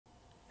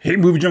Hey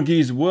movie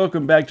junkies,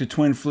 welcome back to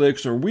Twin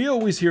Flicks, where we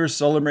always here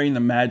celebrating the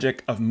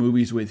magic of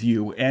movies with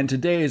you, and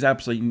today is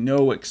absolutely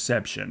no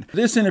exception.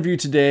 This interview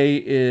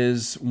today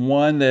is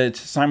one that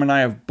Simon and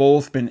I have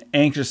both been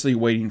anxiously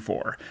waiting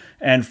for,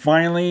 and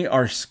finally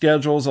our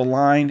schedules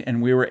aligned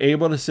and we were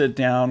able to sit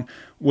down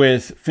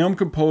with film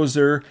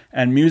composer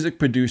and music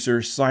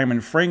producer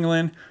Simon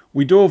Franglen.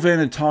 We dove in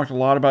and talked a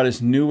lot about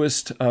his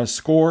newest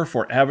score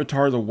for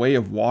Avatar: The Way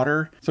of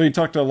Water. So he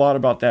talked a lot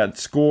about that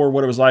score,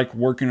 what it was like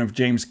working with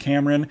James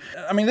Cameron.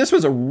 I mean, this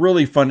was a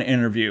really fun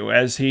interview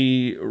as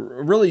he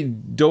really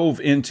dove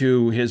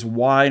into his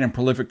wide and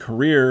prolific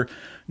career,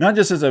 not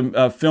just as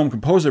a film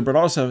composer, but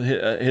also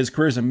his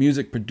career as a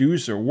music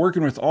producer,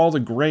 working with all the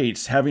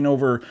greats, having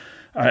over,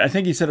 I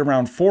think he said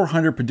around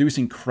 400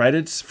 producing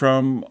credits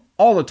from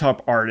all the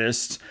top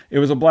artists. It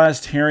was a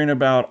blast hearing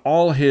about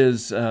all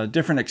his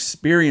different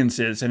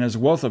experiences and his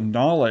wealth of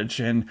knowledge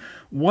and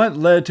what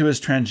led to his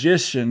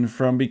transition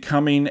from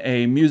becoming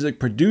a music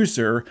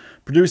producer,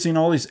 producing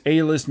all these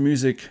A-list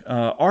music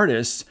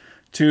artists,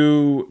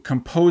 to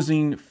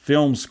composing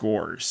film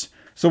scores.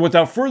 So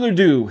without further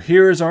ado,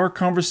 here is our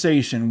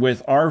conversation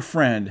with our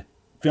friend,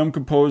 film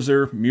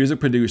composer, music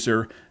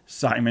producer,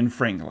 Simon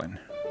Franglen.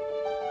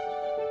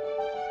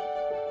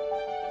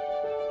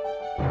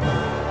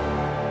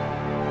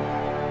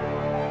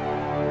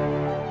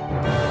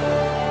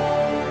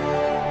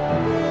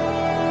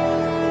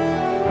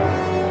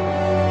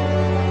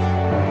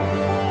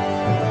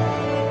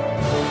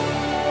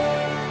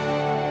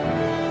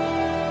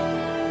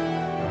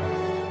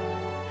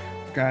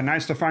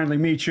 Nice to finally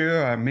meet you.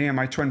 Me and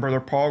my twin brother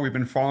Paul, we've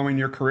been following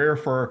your career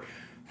for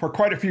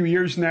quite a few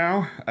years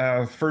now.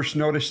 First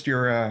noticed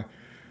your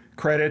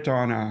credit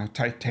on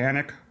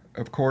Titanic,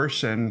 of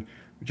course, and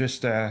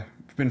just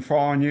been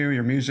following you,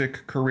 your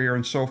music career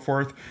and so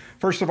forth.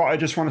 First of all, I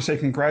just want to say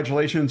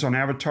congratulations on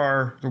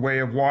Avatar: The Way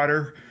of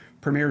Water.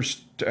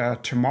 Premieres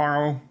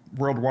tomorrow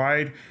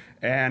worldwide.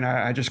 And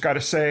I just got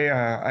to say,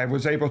 I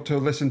was able to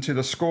listen to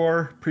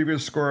the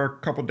previous score a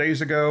couple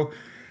days ago,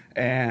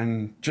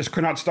 and just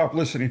could not stop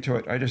listening to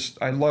it.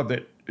 I loved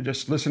it.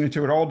 Just listening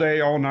to it all day,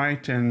 all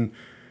night, and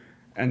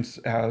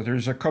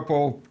there's a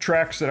couple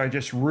tracks that I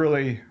just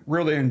really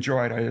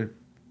enjoyed.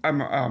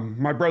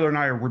 My brother and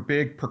I were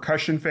big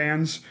percussion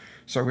fans,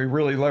 so we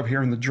really love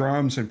hearing the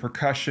drums and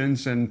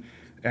percussions and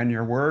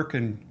your work,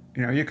 and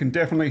you can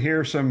definitely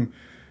hear some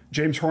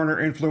James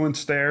Horner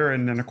influence there,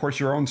 and then of course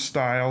your own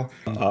style.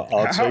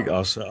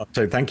 I'll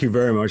say thank you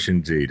very much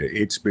indeed.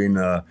 It's been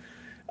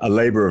a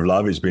labor of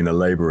love. It's been a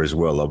labor as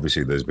well.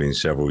 Obviously, there's been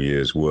several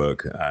years'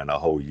 work and a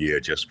whole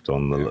year just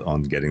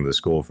on getting the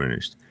score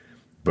finished.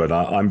 But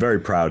I'm very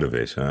proud of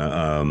it,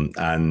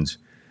 and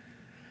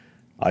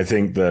I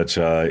think that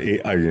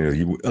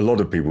a lot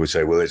of people would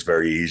say, well, it's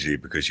very easy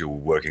because you're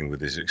working with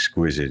this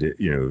exquisite,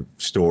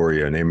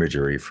 story and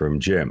imagery from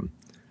Jim.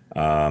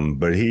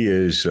 But he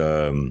is,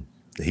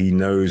 he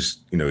knows,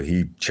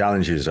 he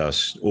challenges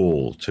us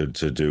all to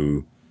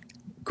do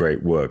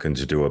great work and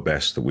to do our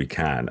best that we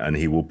can, and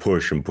he will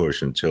push and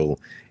push until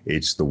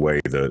it's the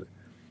way that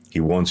he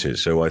wants it.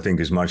 So I think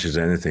as much as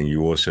anything,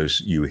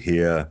 you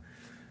hear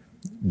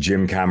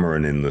Jim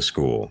Cameron in the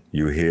score.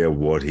 You hear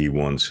what he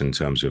wants in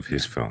terms of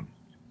his film.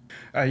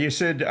 You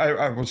said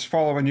I was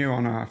following you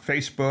on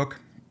Facebook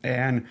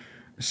and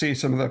see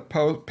some of the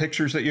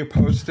pictures that you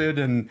posted,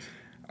 and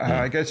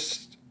I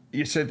guess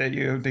you said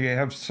that they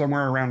have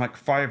somewhere around like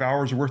 5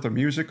 hours worth of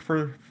music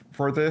for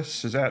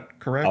this. Is that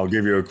correct? I'll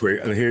give you a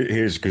quick,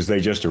 here's because they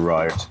just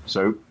arrived.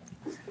 So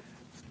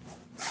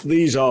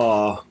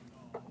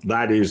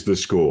that is the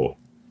score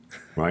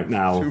right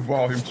now. 2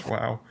 volumes.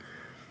 Wow.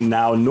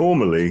 Now,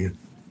 normally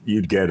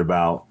you'd get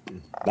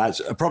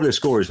probably a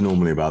score is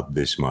normally about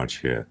this much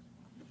here.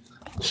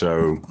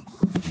 So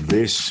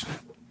this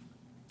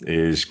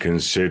is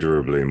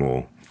considerably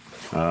more.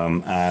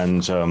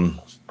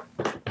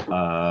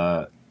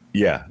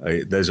 Yeah,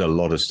 there's a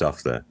lot of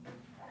stuff there.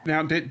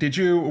 Now, did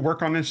you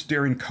work on this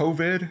during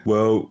COVID?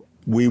 Well,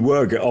 we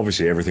were,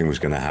 obviously everything was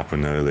going to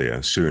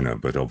happen sooner,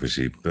 but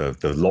obviously the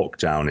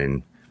lockdown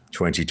in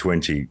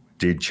 2020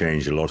 did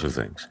change a lot of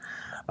things.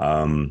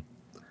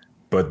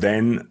 But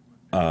then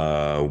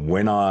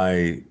when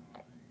I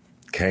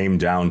came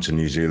down to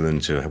New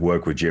Zealand to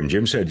work with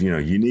Jim said,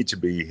 you need to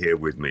be here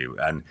with me.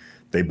 And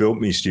they built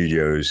me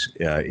studios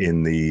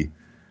in the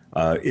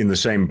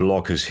same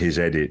block as his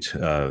edit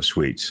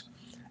suites.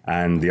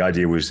 And the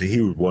idea was that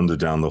he would wander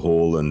down the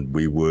hall and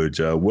we would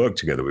work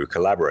together, we would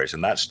collaborate.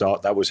 And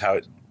that was how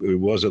it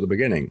was at the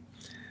beginning.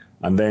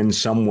 And then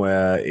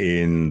somewhere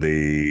in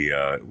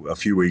a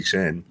few weeks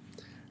in,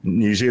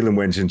 New Zealand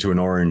went into an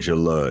orange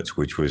alert,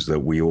 which was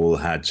that we all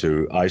had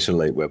to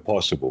isolate where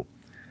possible.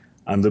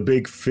 And the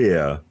big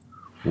fear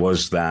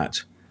was that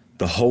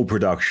the whole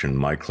production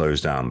might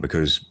close down,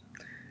 because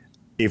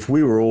if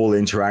we were all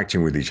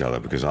interacting with each other,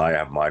 because I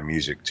have my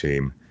music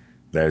team,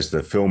 there's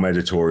the film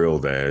editorial,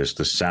 there's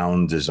the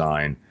sound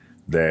design,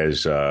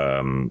 there's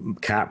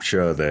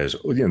capture, there's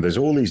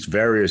all these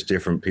various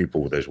different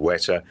people. There's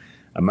Weta,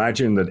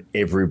 Imagine that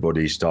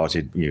everybody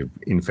started,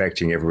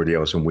 infecting everybody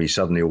else, and we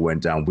suddenly all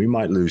went down. We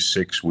might lose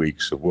 6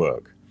 weeks of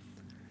work.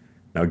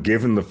 Now,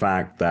 given the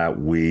fact that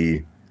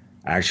we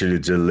actually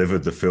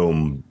delivered the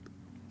film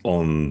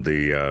on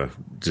the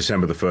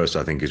December the 1st,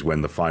 I think, is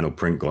when the final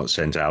print got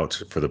sent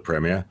out for the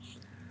premiere.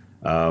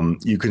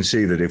 You can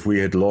see that if we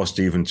had lost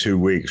even 2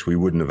 weeks, we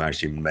wouldn't have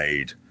actually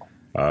made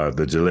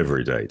the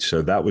delivery date.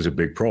 So that was a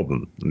big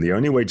problem. And the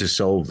only way to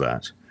solve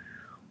that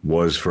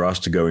was for us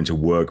to go into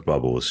work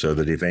bubbles so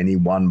that if any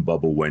one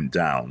bubble went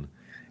down,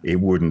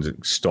 it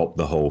wouldn't stop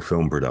the whole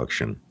film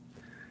production.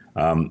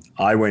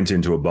 I went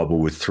into a bubble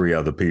with 3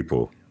 other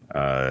people.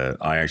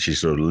 I actually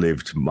sort of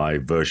lived my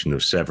version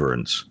of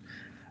Severance.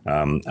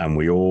 And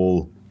we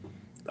all,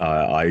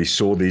 I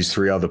saw these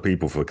 3 other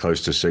people for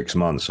close to 6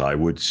 months. I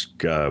would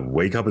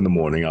wake up in the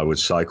morning, I would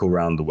cycle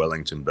around the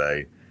Wellington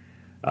Bay,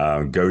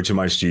 go to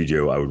my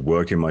studio, I would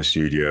work in my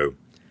studio,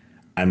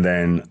 and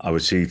then I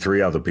would see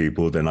 3 other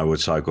people, then I would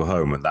cycle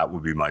home, and that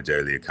would be my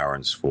daily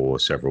occurrence for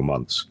several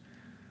months.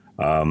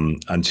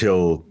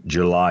 Until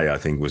July, I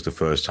think, was the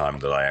first time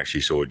that I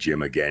actually saw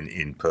Jim again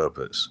in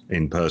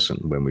person,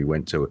 when we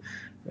went to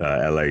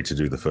LA to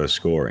do the first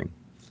scoring.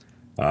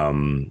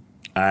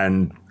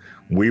 And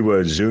we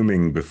were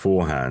Zooming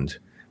beforehand,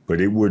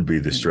 but it would be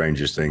the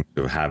strangest thing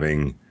of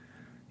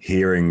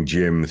hearing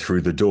Jim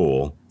through the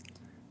door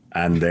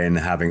and then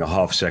having a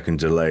half-second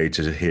delay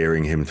to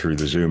hearing him through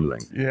the Zoom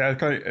link. Yeah,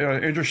 kind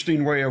of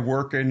interesting way of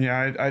working.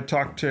 Yeah, I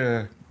talked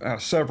to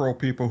several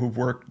people who've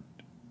worked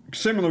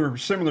similar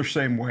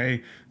same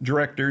way,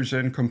 directors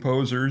and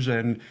composers,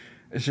 and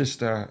it's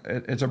just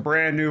it's a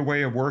brand new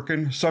way of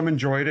working. Some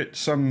enjoyed it,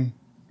 some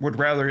would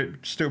rather it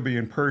still be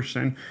in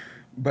person.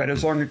 But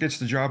as long as it gets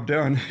the job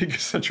done, it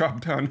gets the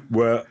job done.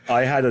 Well,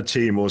 I had a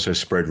team also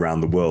spread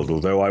around the world,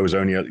 although I was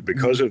only,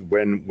 because of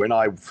when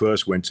I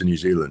first went to New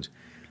Zealand,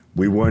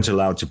 we weren't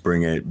allowed to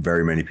bring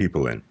very many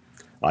people in.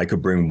 I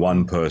could bring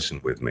one person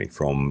with me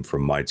from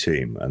my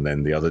team. And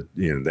then the other,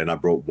 then I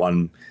brought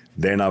one,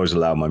 then I was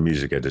allowed my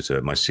music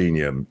editor, my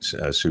senior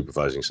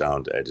supervising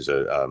sound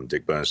editor,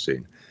 Dick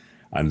Bernstein.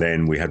 And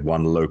then we had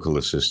one local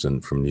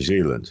assistant from New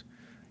Zealand,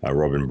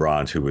 Robin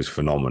Bryant, who was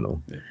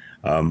phenomenal. Yeah.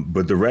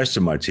 But the rest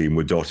of my team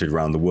were dotted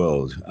around the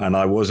world, and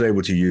I was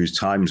able to use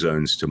time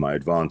zones to my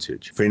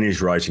advantage.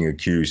 Finish writing a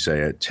cue,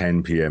 say, at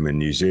 10 p.m. in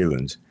New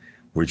Zealand,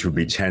 which would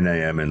be 10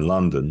 a.m. in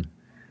London,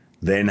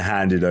 then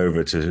hand it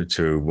over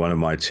to one of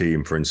my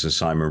team, for instance,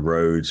 Simon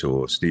Rhodes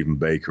or Stephen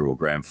Baker or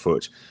Graham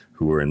Foote,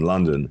 who were in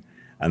London,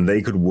 and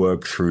they could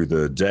work through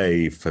the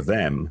day for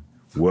them,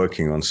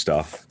 working on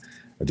stuff,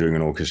 doing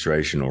an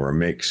orchestration or a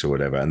mix or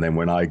whatever. And then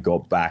when I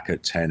got back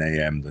at 10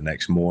 a.m. the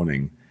next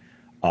morning,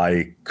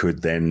 I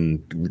could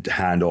then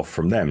hand off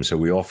from them. So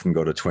we often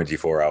got a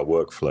 24-hour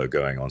workflow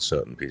going on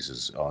certain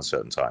pieces on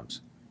certain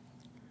times.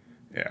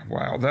 Yeah,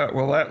 wow.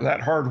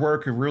 That hard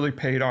work really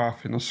paid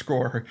off in the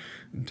score.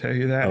 I'll tell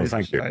you that. Oh,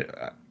 thank you.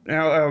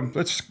 Now,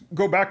 let's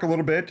go back a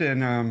little bit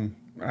and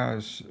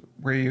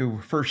where you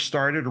first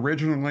started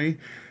originally.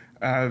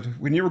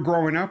 When you were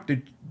growing up,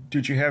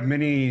 did you have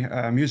many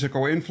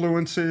musical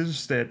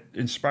influences that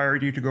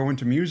inspired you to go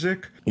into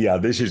music? Yeah,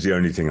 this is the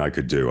only thing I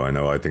could do.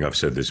 I think I've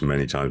said this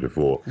many times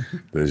before.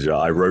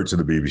 I wrote to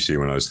the BBC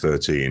when I was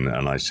 13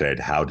 and I said,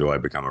 how do I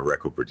become a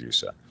record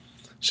producer?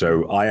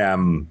 So I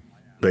am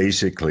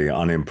basically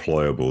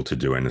unemployable to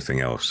do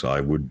anything else. I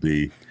would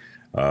be,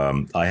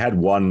 I had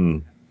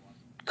one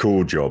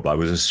cool job. I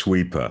was a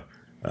sweeper.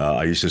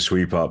 I used to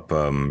sweep up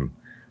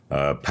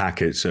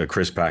packets,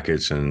 crisp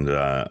packets and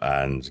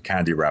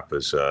candy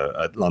wrappers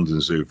at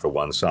London Zoo for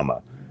one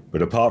summer.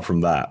 But apart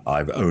from that,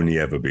 I've only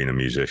ever been a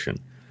musician.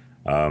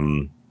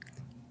 And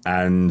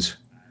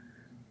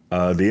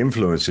the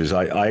influences,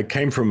 I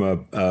came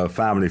from a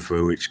family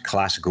for which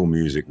classical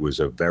music was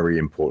a very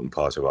important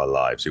part of our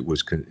lives. There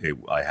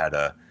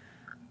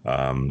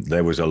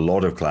was a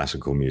lot of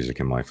classical music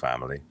in my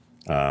family.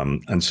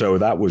 And so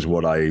that was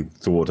what I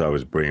thought I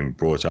was being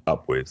brought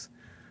up with.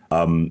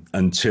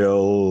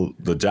 Until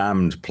The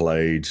Damned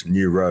played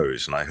New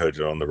Rose and I heard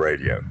it on the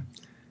radio,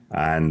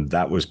 and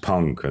that was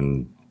punk,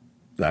 and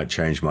that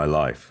changed my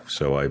life.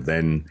 So I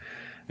then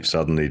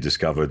suddenly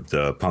discovered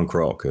punk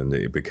rock, and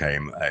it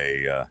became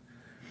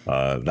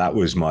that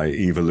was my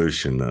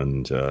evolution.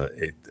 And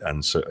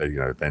so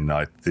then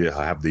I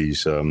have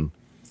these.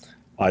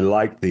 I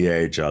liked the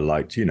edge. I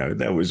liked,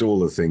 there was all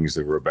the things,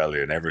 the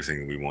rebellion,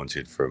 everything we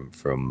wanted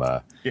from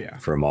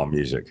our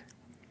music.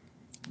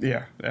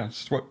 Yeah,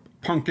 that's what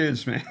punk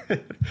is, man.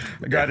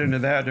 I got into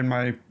that in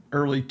my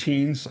early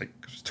teens, like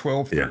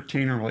 12,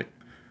 13. I'm like,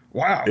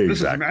 wow,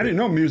 exactly. I didn't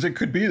know music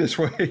could be this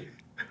way.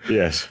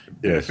 Yes.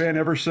 Been a fan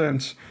ever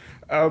since.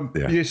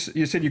 You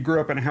said you grew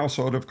up in a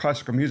household of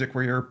classical music.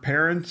 Were your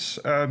parents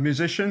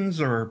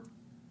musicians, or?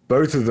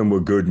 Both of them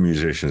were good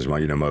musicians.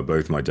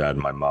 Both my dad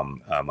and my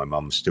mum. My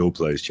mum still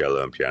plays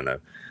cello and piano.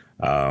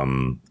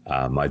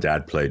 My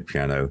dad played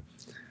piano.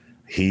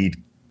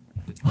 He'd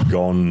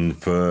gone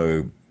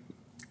for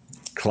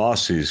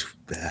classes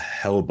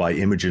held by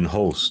Imogen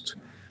Holst,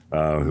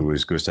 who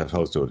was Gustav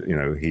Holst.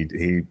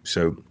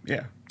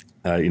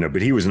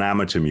 but he was an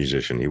amateur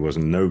musician. He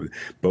wasn't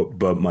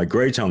but my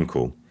great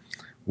uncle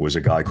was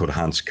a guy called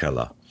Hans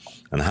Keller.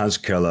 And Hans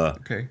Keller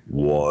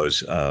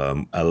was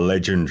a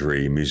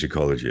legendary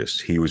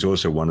musicologist. He was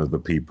also one of the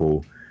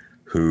people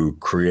who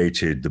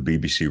created the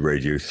BBC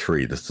Radio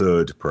 3, the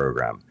third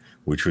program,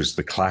 which was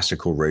the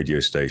classical radio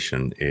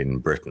station in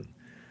Britain.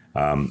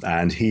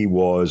 And he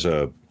was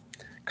a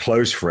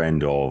close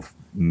friend of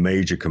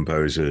major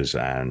composers,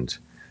 and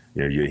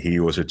he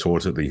also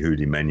taught at the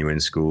Hudi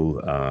Menuhin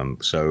School.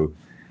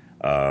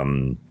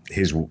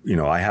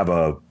 I have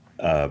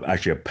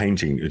actually a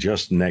painting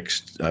just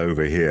next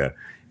over here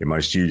in my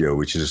studio,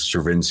 which is a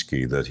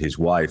Stravinsky that his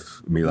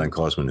wife, Milan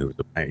Kosman, who was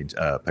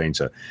a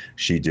painter,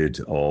 she did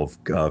of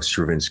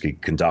Stravinsky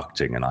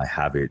conducting, and I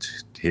have it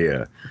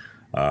here.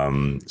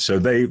 So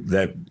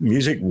their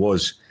music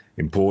was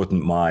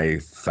important. My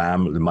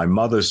family, my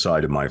mother's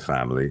side of my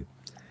family,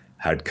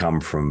 had come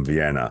from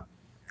Vienna,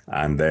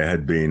 and there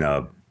had been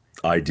a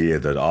idea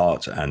that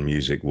art and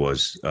music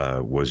was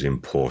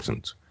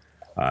important.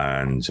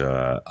 And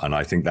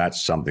I think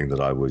that's something that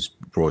I was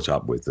brought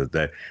up with,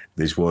 that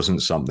this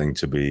wasn't something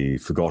to be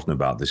forgotten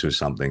about. This was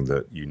something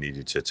that you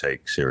needed to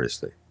take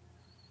seriously.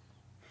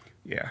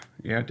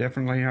 Yeah,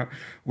 definitely.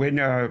 When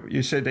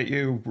you said that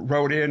you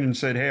wrote in and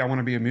said, hey, I want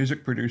to be a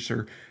music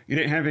producer, you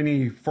didn't have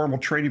any formal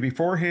training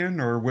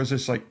beforehand, or was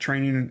this like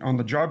training on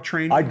the job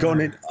training? I'd gone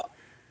in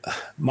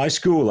my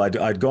school.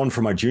 I'd gone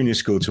from my junior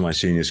school to my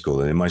senior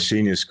school. And in my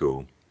senior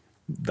school,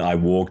 I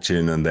walked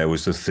in and there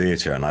was the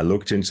theater, and I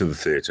looked into the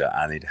theater,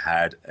 and it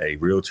had a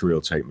reel-to-reel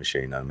tape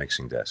machine and a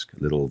mixing desk, a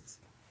little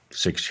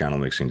 6-channel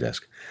mixing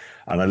desk.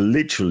 And I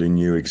literally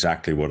knew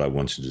exactly what I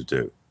wanted to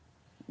do.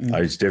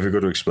 It's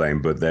difficult to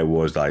explain, but there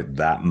was like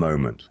that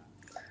moment.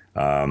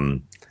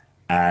 And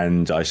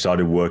I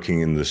started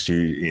working in the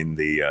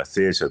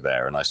theater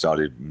there, and I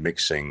started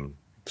mixing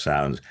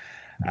sounds.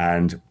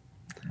 And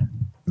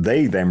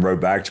they then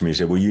wrote back to me and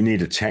said, well, you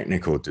need a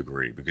technical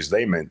degree, because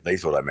they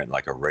thought I meant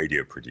like a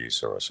radio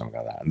producer or something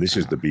like that. And this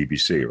is the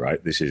BBC,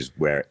 right? This is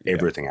where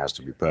everything has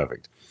to be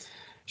perfect.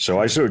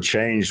 So I sort of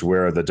changed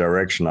where the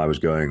direction I was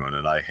going on,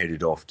 and I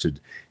headed off to,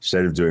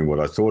 instead of doing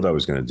what I thought I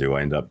was going to do,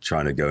 I ended up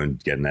trying to go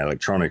and get an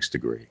electronics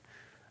degree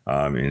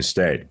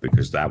instead,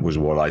 because that was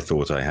what I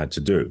thought I had to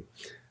do.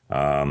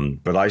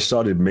 But I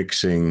started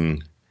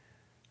mixing.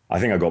 I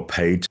think I got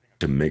paid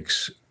to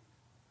mix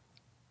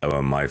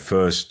my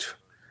first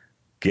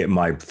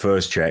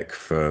check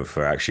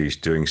for actually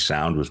doing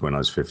sound was when I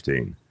was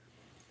 15.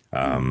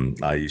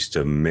 I used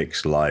to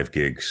mix live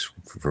gigs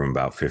from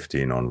about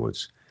 15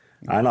 onwards.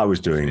 And I was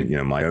doing,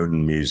 my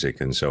own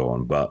music and so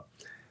on. But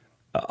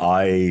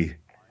I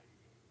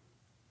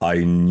sort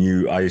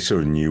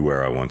of knew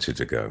where I wanted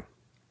to go.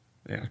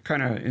 Yeah,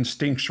 kind of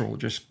instinctual,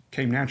 just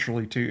came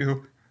naturally to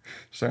you.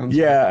 Sounds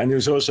and it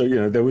was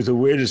also, there was the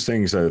weirdest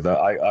things though, that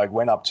I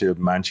went up to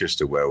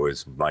Manchester, where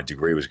my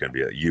degree was going to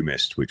be at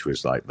UMIST, which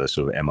was like the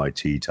sort of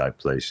MIT type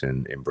place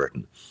in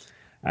Britain.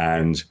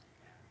 And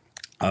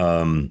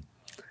I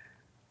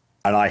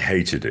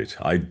hated it.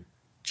 I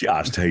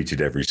just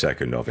hated every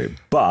second of it.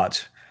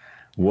 But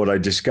what I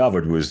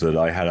discovered was that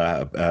I had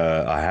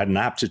an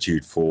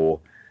aptitude for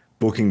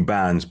booking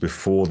bands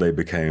before they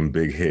became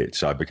big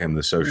hits. I became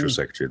the social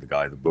secretary, the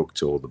guy that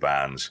booked all the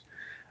bands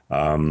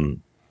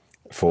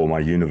for my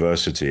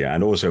university.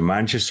 And also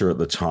Manchester at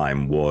the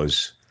time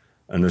was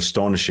an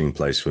astonishing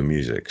place for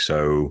music.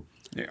 So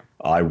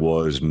I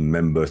was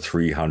member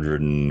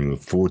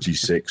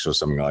 346 or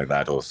something like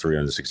that, or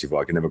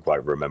 364. I can never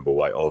quite remember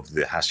why, of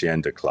the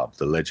Hacienda Club,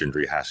 the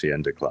legendary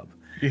Hacienda Club.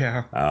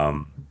 Yeah.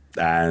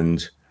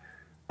 And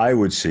I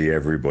would see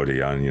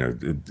everybody,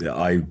 and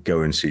I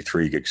go and see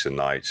 3 gigs a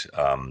night.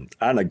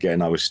 And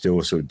again, I was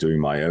still sort of doing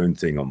my own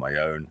thing on my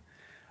own.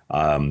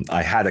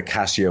 I had a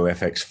Casio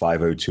FX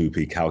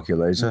 502p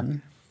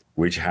calculator,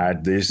 which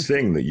had this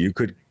thing that you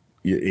could.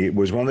 It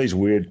was one of these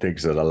weird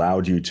things that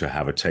allowed you to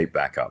have a tape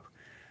backup.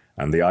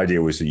 And the idea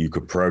was that you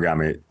could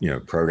program it,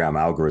 program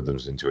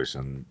algorithms into it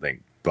and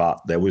think. But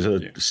there was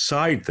a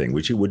side thing,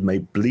 which it would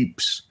make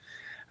bleeps.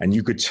 And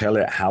you could tell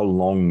it how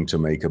long to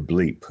make a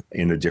bleep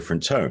in a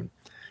different tone.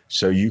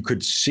 So you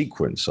could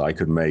sequence. I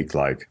could make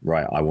like,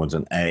 right, I want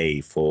an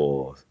A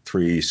for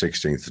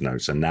 3/16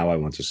 notes, and now I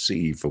want a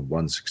C for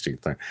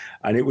 1/16 note.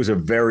 And it was a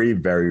very,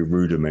 very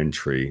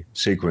rudimentary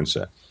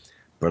sequencer.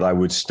 But I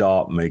would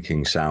start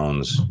making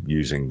sounds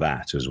using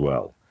that as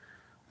well.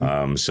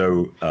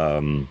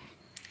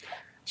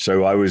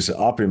 So I was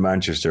up in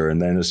Manchester,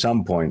 and then at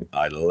some point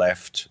I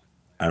left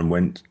and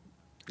went.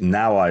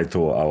 Now I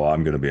thought, oh,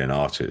 I'm going to be an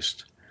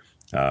artist,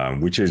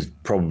 which is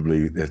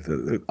probably,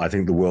 I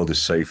think the world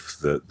is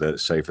safer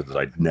that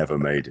I'd never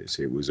made it.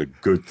 It was a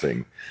good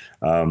thing.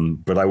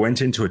 But I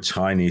went into a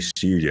tiny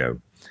studio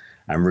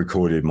and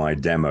recorded my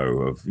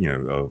demo of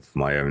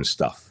my own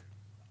stuff,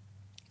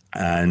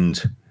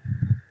 and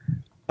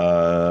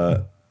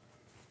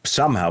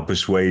somehow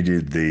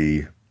persuaded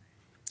the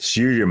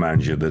studio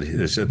manager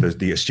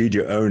the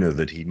studio owner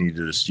that he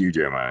needed a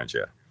studio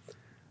manager,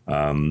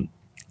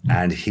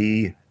 and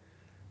he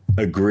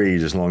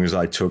agreed as long as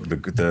I took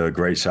the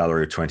great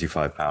salary of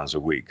 £25 a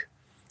week.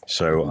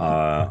 So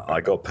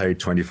I got paid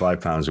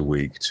 £25 a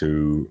week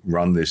to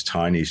run this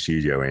tiny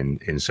studio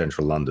in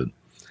central London.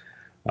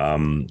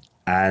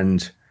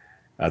 And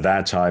at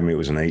that time, it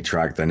was an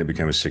 8-track, then it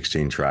became a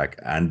 16-track.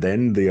 And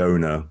then the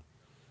owner,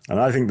 and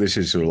I think this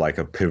is sort of like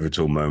a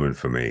pivotal moment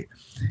for me,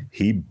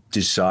 he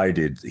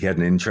decided he had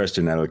an interest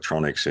in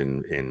electronics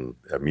in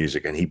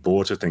music, and he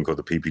bought a thing called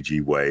the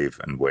PPG Wave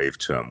and Wave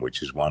Term,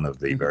 which is one of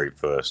the very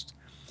first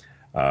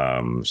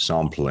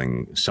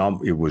sampling.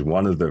 It was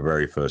one of the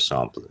very first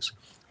samplers.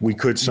 We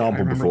could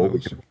sample before.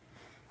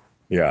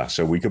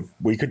 So we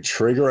could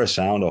trigger a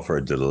sound off a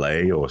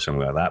delay or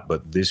something like that,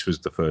 but this was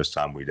the first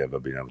time we'd ever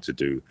been able to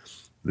do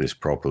this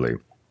properly.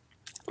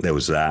 There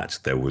was that.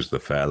 There was the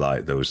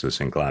Fairlight. There was the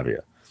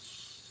Synclavier.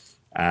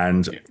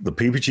 And the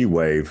PPG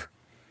Wave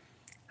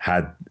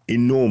had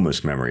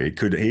enormous memory. It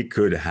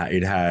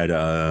had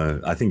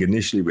I think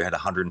initially we had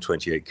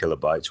 128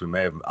 kilobytes. We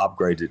may have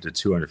upgraded to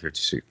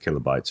 256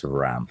 kilobytes of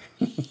RAM,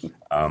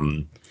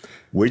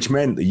 which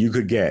meant that you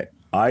could get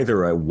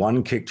either a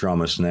 1 kick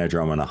drum, a snare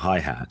drum, and a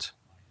hi-hat,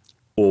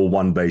 or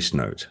 1 bass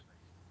note.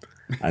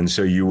 And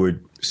so you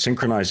would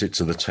synchronize it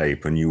to the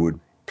tape, and you would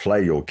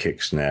play your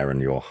kick, snare,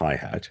 and your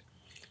hi-hat,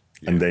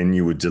 and then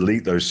you would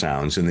delete those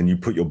sounds, and then you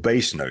put your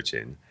bass note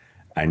in,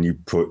 and you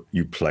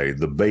play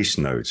the bass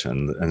note,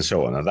 and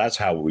so on. And that's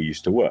how we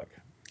used to work.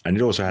 And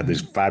it also had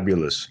this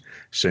fabulous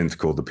synth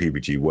called the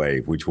PPG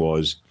Wave, which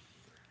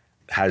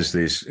has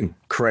this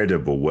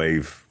incredible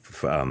wave.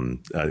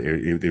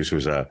 This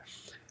was the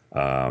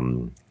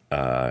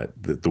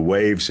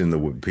waves in the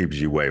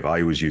PPG Wave.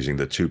 I was using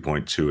the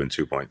 2.2 and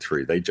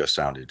 2.3. They just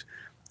sounded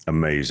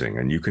amazing,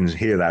 and you can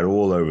hear that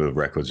all over the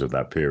records of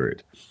that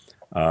period.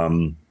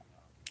 And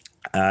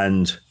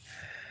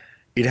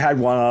it had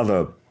one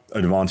other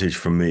advantage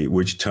for me,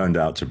 which turned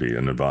out to be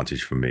an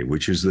advantage for me,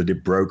 which is that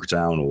it broke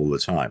down all the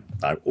time.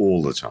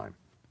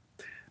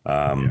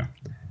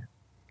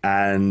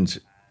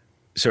 And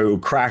so it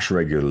would crash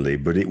regularly,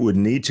 but it would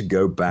need to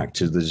go back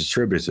to the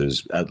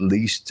distributors at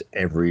least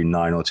every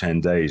 9 or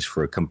 10 days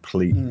for a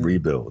complete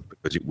rebuild,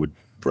 because it would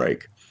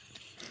break.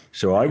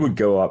 So I would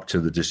go up to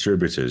the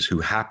distributors, who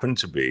happened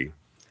to be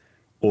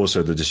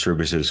also the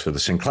distributors for the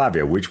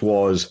Synclavier, which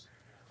was,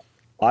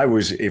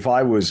 if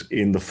I was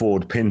in the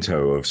Ford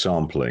Pinto of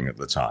sampling at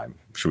the time,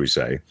 should we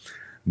say,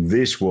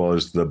 this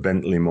was the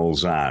Bentley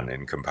Mulsanne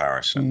in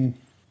comparison.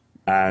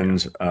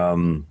 And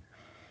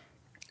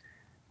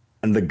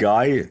the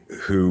guy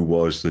who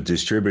was the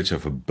distributor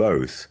for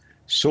both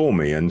saw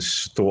me and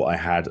thought I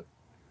had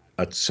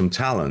some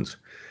talent.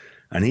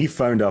 And he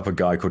phoned up a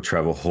guy called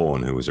Trevor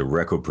Horn, who was a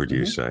record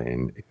producer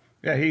and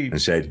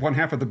said, one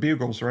half of the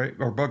Bugles, right?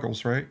 Or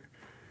Buggles, right?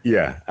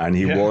 Yeah. And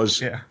he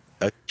was a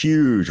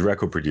huge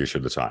record producer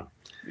at the time.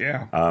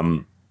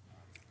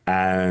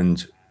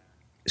 And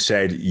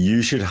said,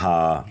 you should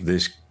hire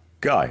this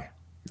guy.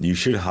 You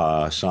should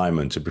hire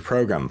Simon to be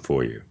programmed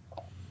for you.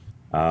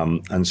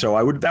 And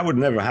so that would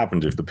never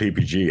happen if the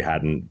PPG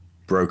hadn't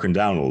broken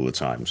down all the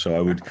time.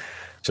 So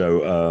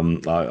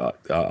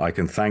I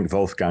can thank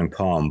Wolfgang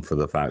Palm for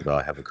the fact that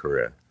I have a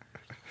career.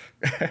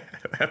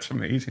 That's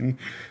amazing.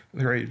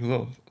 Great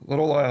little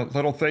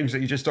things that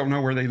you just don't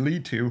know where they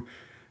lead to.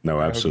 No,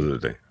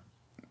 absolutely.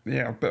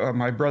 But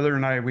my brother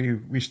and I,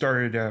 we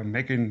started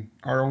making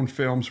our own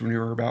films when we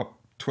were about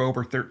 12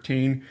 or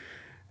 13,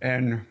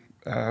 and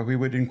we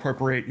would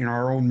incorporate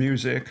our own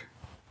music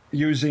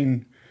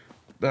using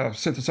the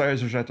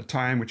synthesizers at the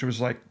time, which was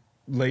like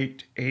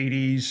late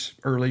 80s,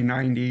 early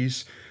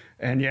 90s.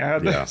 And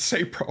the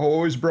tape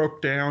always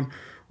broke down,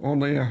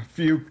 only a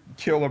few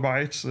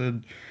kilobytes.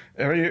 And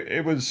I mean,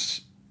 it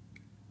was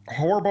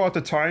horrible at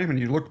the time. And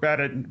you look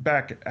back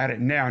at it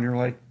now and you're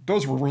like,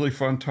 those were really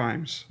fun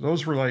times.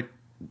 Those were like,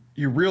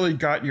 you really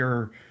got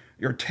your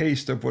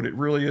taste of what it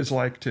really is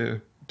like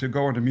to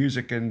go into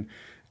music and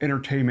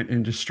entertainment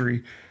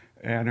industry.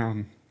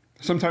 And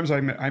sometimes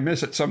I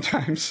miss it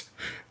sometimes.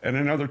 And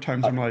then other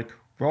times I'm like,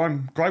 well,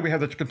 I'm glad we have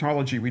the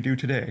technology we do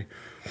today.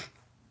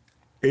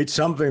 It's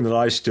something that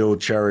I still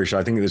cherish.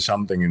 I think there's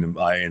something in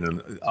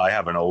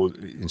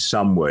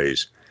some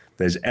ways,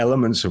 there's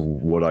elements of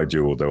what I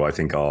do, although I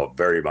think are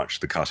very much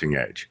the cutting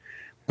edge.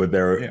 But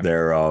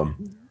there are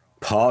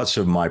parts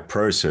of my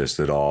process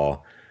that are,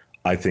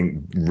 I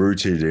think,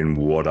 rooted in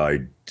what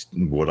I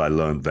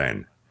learned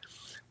then.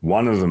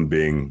 One of them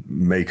being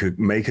make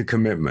a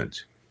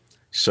commitment.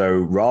 So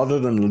rather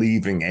than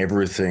leaving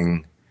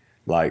everything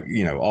like, I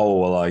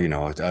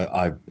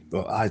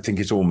think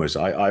it's almost,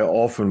 I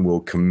often will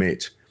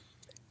commit,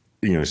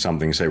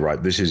 something, say,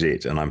 right, this is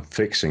it, and I'm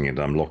fixing it,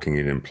 I'm locking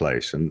it in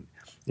place. And,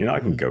 I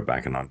can go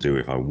back and undo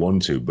if I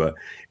want to, but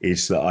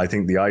it's that I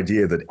think the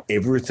idea that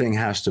everything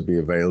has to be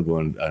available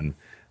and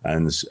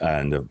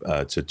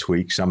to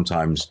tweak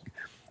sometimes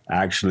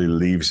actually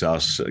leaves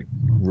us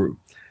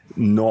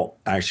not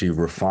actually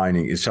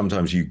refining.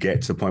 Sometimes you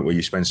get to the point where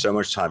you spend so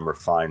much time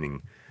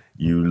refining,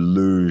 you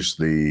lose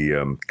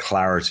the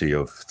clarity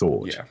of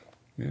thought.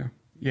 And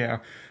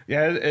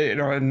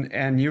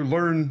you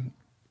learn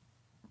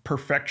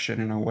perfection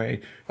in a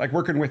way. Like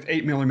working with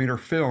 8mm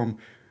film,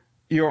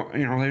 you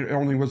know, it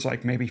only was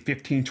like maybe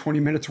 15, 20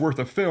 minutes worth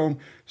of film.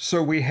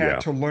 So we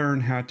had to learn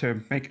how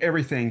to make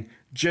everything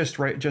just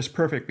right, just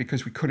perfect,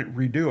 because we couldn't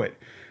redo it.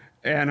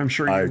 And I'm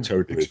sure you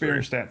totally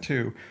experienced that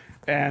too.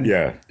 And,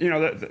 you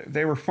know,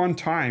 they were fun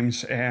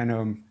times.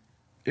 And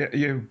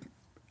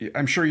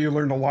I'm sure you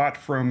learned a lot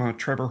from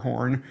Trevor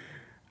Horn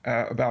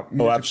about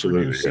music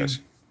producing. Yes.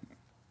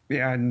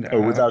 Yeah.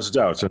 And, without a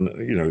doubt. And,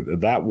 you know,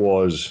 that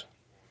was,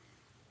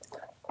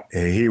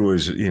 he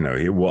was, you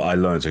know, I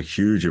learned a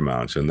huge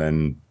amount. And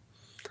then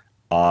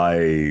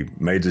I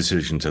made a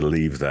decision to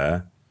leave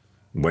there,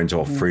 went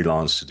off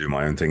freelance to do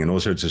my own thing, and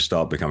also to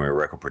start becoming a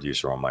record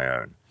producer on my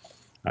own.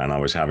 And I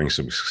was having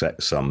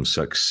some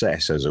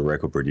success as a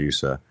record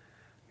producer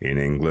in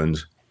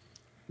England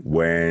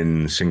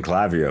when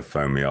Synclavier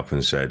phoned me up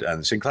and said,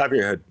 and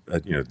Synclavier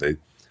had you know,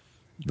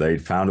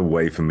 they'd found a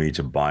way for me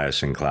to buy a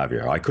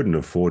Synclavier. I couldn't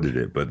have afforded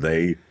it, but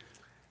they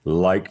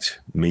liked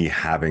me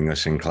having a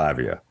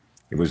Synclavier.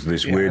 It was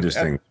this weirdest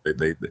thing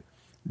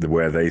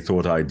where they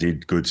thought I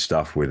did good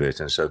stuff with it.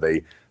 And so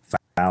they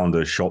found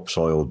a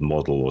shop-soiled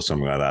model or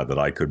something like that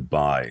I could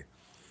buy.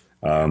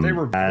 They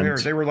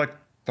were like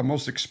the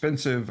most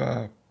expensive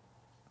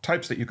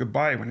types that you could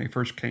buy when they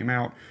first came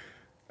out.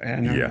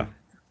 And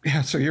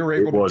so you were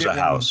able to get a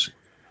house.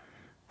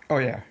 Oh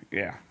yeah,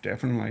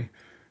 definitely.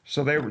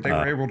 So they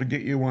were able to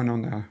get you one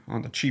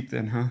on the cheap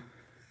then, huh?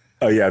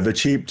 Oh yeah, the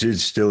cheap did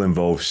still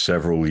involve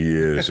several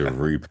years of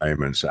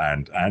repayments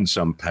and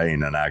some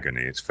pain and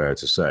agony, it's fair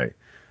to say.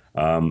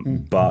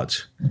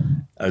 But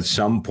at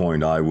some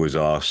point I was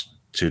asked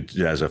to,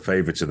 as a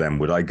favor to them,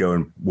 would I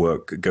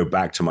go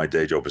back to my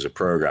day job as a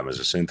programmer, as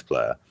a synth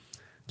player,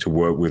 to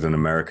work with an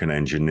American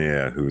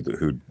engineer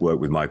who'd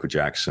worked with Michael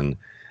Jackson.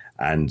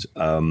 And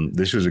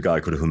this was a guy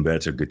called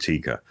Humberto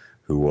Gatica,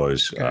 who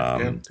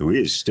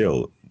is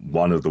still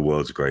one of the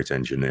world's great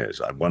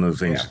engineers. One of the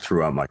things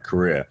throughout my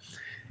career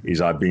is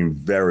I've been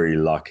very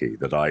lucky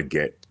that I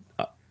get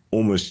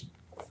almost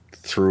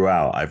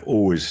throughout. I've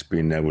always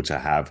been able to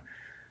have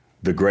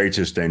the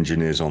greatest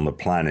engineers on the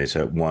planet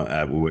at one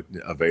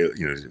available,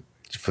 you know,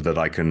 for that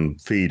I can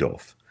feed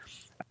off.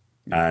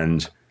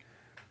 And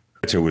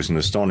Humberto was an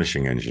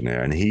astonishing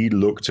engineer, and he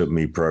looked at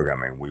me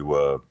programming. We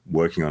were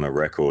working on a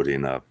record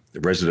in a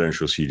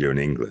residential studio in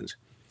England,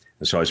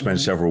 and so I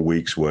spent several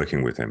weeks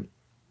working with him.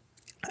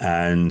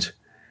 And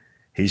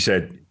he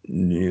said,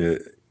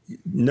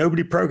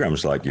 nobody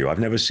programs like you. I've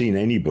never seen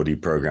anybody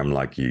program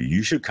like you.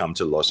 You should come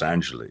to Los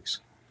Angeles.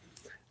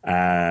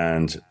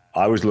 And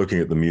I was looking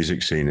at the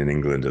music scene in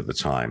England at the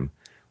time,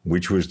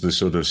 which was the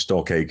sort of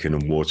Stock Aitken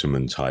and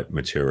Waterman type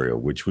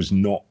material, which was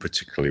not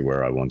particularly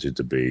where I wanted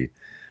to be.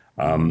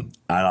 And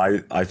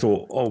I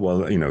thought, oh,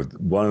 well, you know,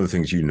 one of the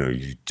things,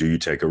 you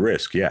take a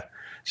risk? Yeah.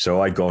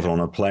 So I got on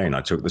a plane.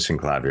 I took the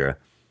Synclavier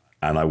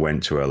and I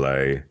went to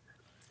LA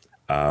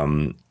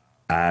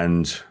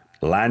and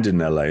landed in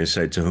LA and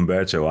said to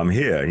Humberto, I'm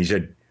here. And he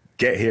said,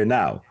 get here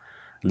now.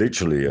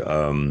 Literally,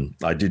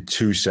 I did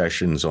 2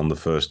 sessions on the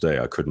first day.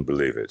 I couldn't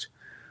believe it.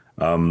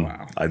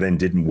 Wow. I then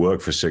didn't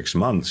work for 6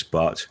 months,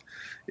 but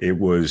it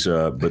was,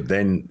 but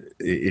then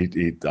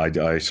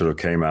I sort of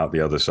came out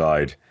the other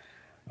side.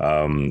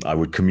 I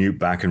would commute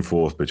back and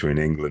forth between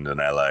England and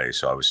LA.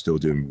 So I was still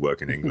doing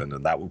work in England,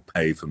 and that would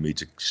pay for me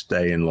to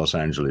stay in Los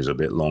Angeles a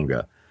bit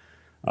longer.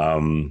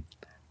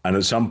 And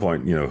at some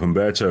point, you know,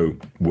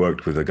 Humberto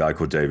worked with a guy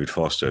called David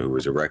Foster, who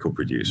was a record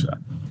producer.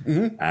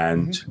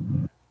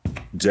 And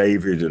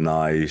David and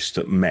I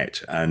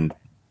met, and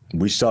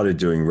we started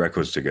doing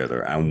records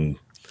together, and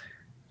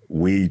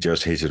we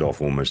just hit it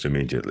off almost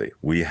immediately.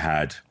 We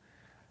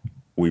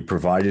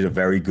provided a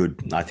very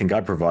good, I think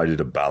I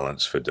provided a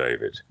balance for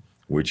David,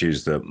 which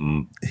is that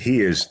he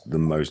is the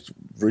most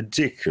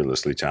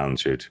ridiculously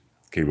talented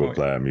keyboard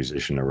player,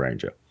 musician,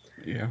 arranger.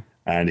 Yeah.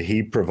 And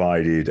he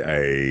provided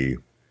a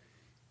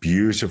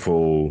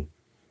beautiful,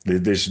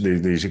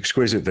 these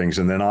exquisite things.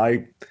 And then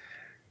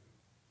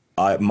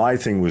my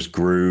thing was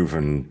groove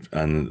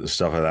and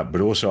stuff like that,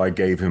 but also I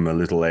gave him a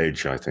little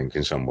edge, I think,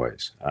 in some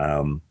ways.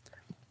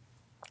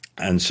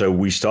 And so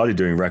we started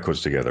doing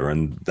records together,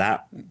 and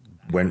that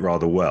went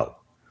rather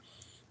well.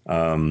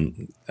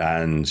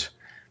 And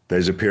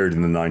there's a period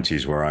in the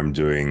 90s where I'm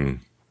doing,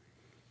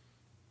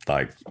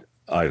 like,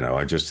 I don't know,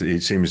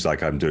 it seems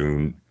like I'm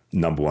doing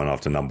number one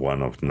after number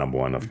one after number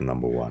one after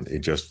number one. It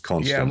just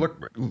constantly.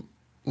 Yeah,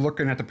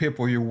 looking at the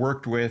people you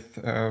worked with,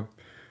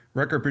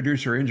 record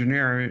producer,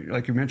 engineer,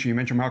 like you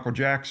mentioned Michael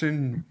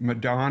Jackson,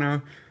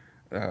 Madonna,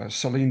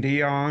 Celine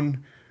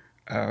Dion,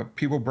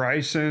 Peeble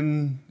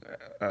Bryson,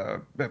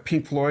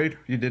 Pink Floyd.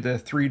 You did a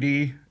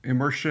 3D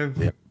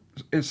immersive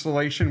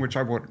installation, which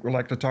I would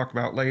like to talk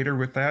about later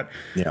with that.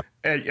 Yeah.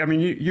 I mean,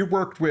 you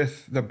worked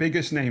with the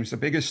biggest names, the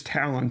biggest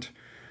talent.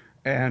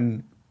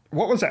 And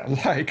what was that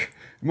like?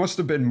 It must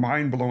have been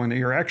mind-blowing that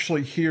you're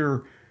actually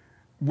here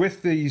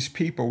with these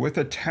people, with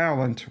the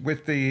talent,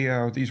 with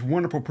these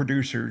wonderful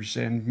producers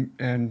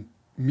and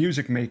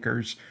music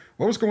makers.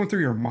 What was going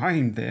through your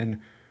mind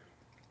then?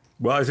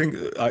 Well, I think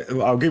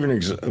I'll give an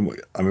example.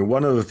 I mean,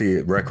 one of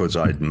the records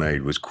I'd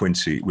made was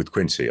with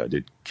Quincy. I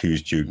did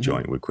Q's Juke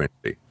Joint with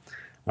Quincy.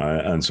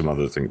 and some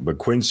other things. But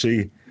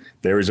Quincy,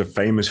 there is a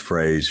famous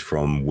phrase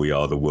from We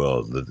Are the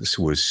World that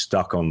was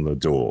stuck on the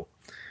door,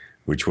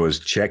 which was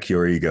check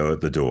your ego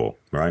at the door,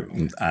 right?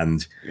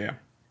 And Yeah.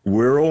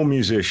 we're all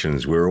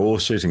musicians. We're all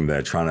sitting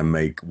there trying to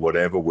make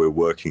whatever we're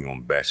working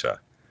on better.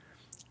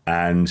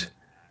 And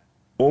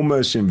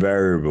almost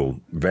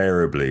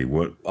invariably,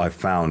 what I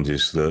found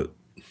is that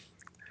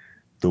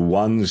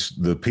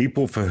the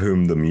people for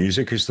whom the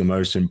music is the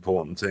most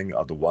important thing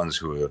are the ones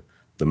who are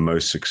the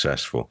most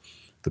successful.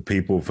 The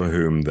people for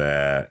whom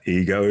their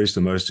ego is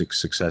the most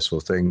successful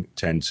thing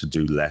tend to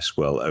do less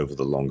well over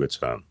the longer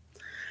term.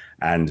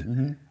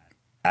 And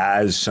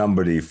as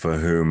somebody for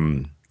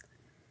whom,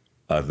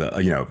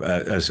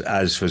 as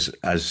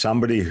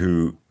somebody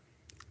who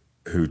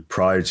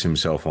prides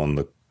himself on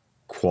the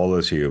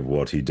quality of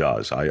what he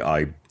does,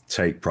 I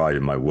take pride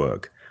in my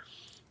work.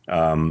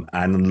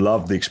 And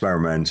love the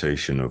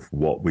experimentation of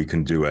what we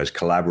can do as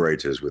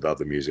collaborators with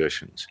other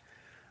musicians.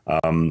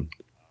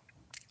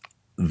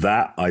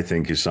 That, I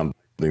think, is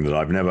something that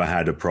I've never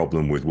had a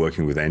problem with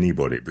working with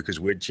anybody,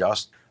 because we're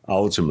just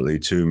ultimately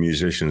two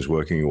musicians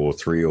working, or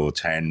 3 or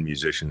 10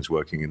 musicians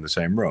working in the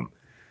same room.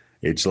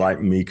 It's like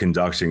me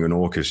conducting an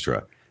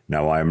orchestra.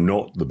 Now, I am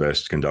not the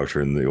best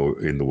conductor in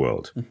the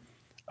world,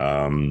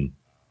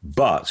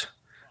 but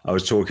I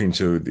was talking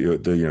to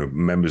the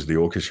members of the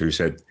orchestra who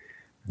said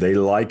they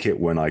like it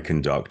when I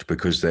conduct,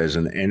 because there's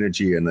an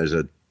energy and there's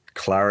a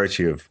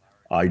clarity of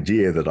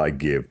idea that I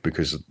give,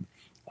 because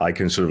I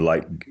can sort of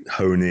like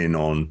hone in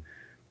on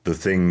the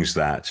things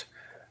that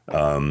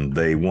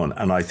they want.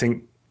 And I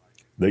think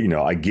that,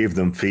 I give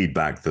them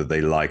feedback that they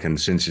like. And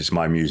since it's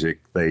my music,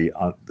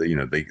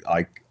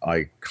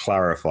 I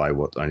clarify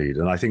what I need.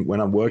 And I think when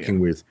I'm working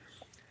with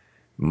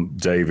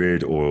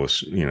David or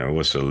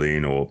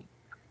Celine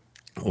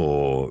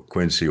or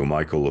Quincy or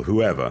Michael or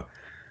whoever,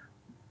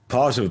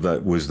 part of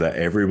that was that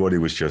everybody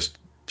was just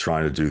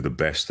trying to do the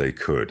best they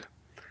could.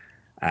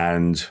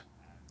 And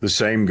the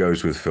same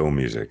goes with film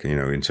music.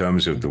 In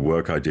terms of the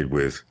work I did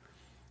with,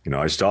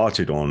 I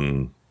started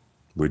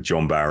with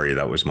John Barry.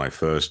 That was my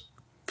first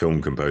film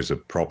composer,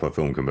 proper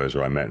film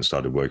composer I met and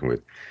started working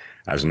with.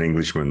 As an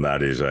Englishman,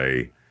 that is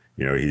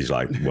he's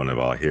like one of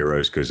our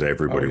heroes, because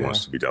everybody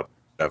wants to be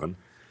 007.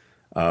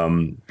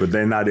 But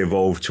then that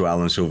evolved to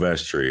Alan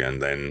Silvestri. And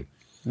then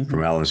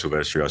from Alan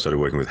Silvestri, I started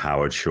working with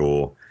Howard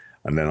Shore.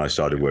 And then I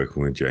started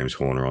working with James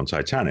Horner on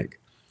Titanic.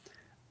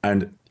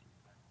 And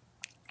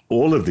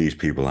all of these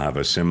people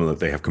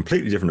they have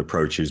completely different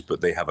approaches,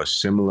 but they have a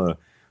similar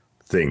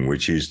thing,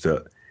 which is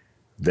that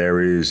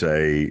there is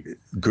a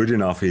good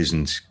enough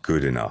isn't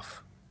good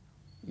enough.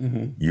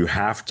 You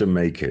have to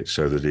make it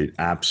so that it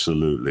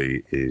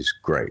absolutely is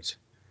great.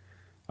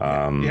 You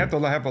have to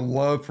have a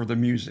love for the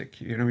music.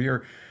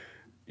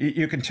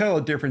 You can tell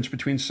a difference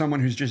between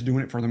someone who's just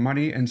doing it for the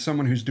money and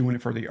someone who's doing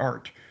it for the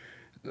art.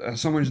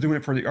 Someone who's doing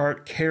it for the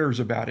art cares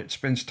about it,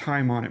 spends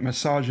time on it,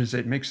 massages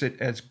it, makes it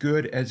as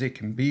good as it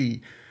can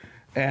be.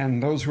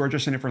 And those who are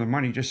just in it for the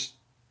money, just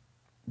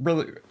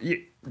really,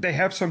 they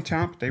have some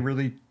talent, but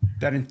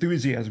that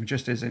enthusiasm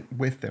just isn't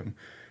with them.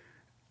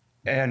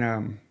 And,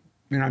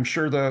 I'm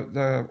sure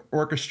the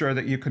orchestra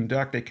that you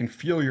conduct, they can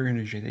feel your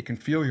energy, they can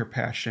feel your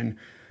passion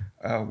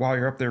while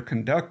you're up there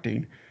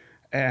conducting,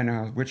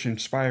 and which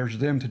inspires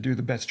them to do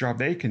the best job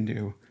they can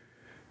do.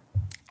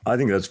 I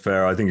think that's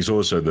fair. I think it's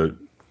also that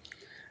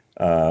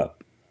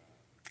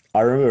I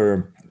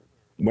remember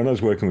when I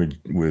was working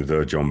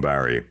with John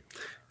Barry,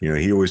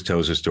 he always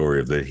tells a story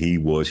of that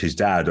his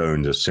dad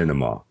owned a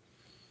cinema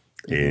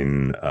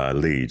in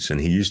Leeds. And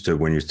he used to,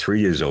 when he was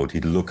 3 years old,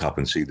 he'd look up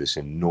and see this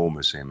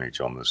enormous image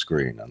on the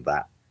screen. And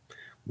that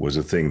was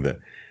a thing that,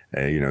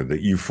 that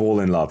you fall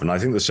in love. And I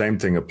think the same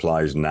thing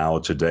applies now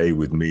today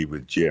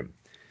with Jim,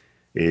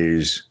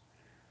 is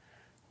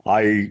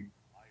I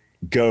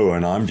go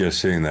and I'm just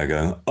sitting there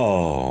going,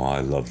 oh,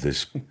 I love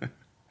this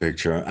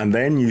picture. And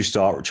then you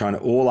start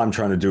all I'm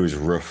trying to do is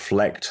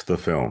reflect the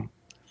film.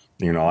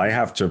 I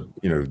have to,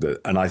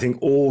 and I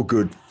think all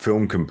good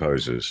film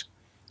composers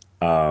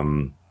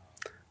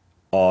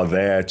are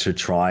there to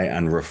try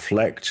and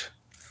reflect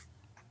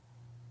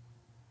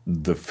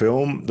the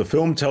film. The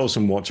film tells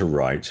them what to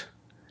write,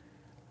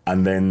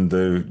 and then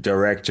the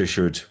director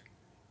should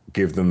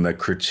give them the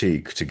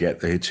critique to get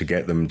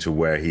them to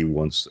where he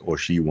wants or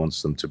she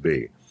wants them to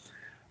be.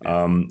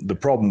 The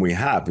problem we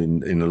have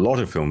in a lot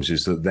of films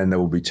is that then there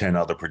will be 10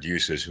 other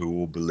producers who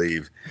will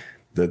believe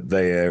that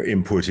their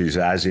input is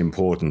as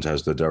important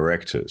as the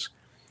director's.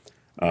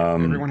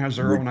 Everyone has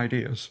their own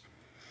ideas.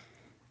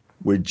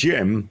 With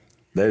Jim,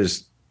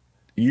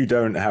 you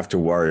don't have to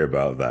worry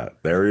about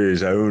that. There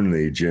is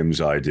only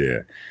Jim's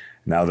idea.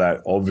 Now,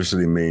 that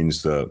obviously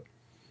means that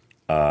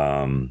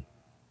I'm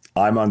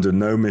under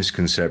no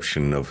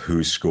misconception of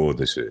whose score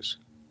this is.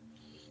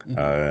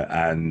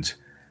 And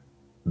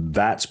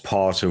that's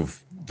part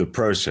of the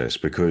process,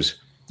 because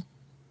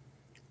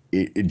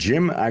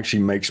Jim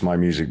actually makes my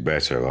music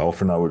better.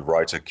 Often I would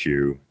write a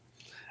cue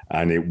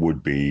and it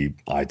would be,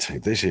 I'd say,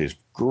 this is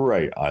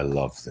great, I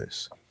love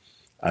this.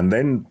 And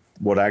then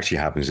what actually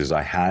happens is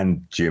I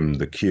hand Jim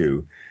the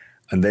cue,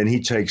 and then he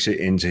takes it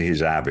into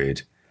his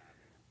Avid,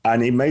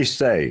 and it may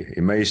stay,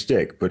 it may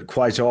stick, but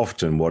quite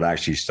often what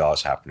actually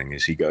starts happening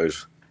is he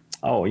goes,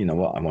 oh, you know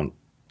what,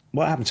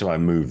 what happens if I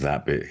move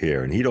that bit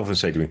here? And he'd often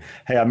say to me,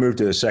 hey, I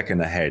moved it a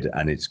second ahead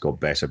and it's got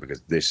better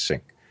because this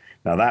sync.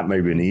 Now that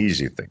may be an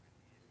easy thing,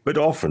 but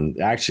often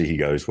actually he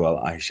goes,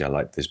 well, actually I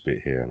like this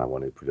bit here and I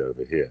want to put it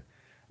over here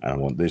and I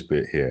want this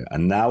bit here.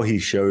 And now he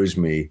shows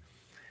me,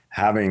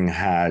 having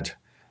had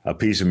a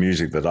piece of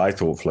music that I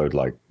thought flowed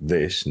like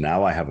this,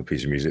 now I have a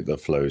piece of music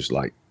that flows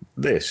like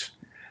this,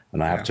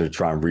 and I have to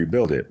try and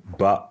rebuild it.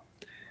 But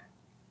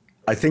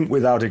I think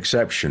without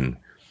exception,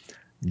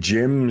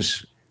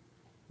 Jim's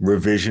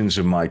revisions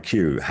of my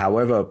cue,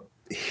 however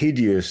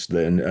hideous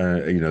then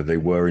they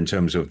were in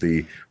terms of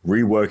the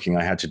reworking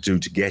I had to do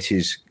to get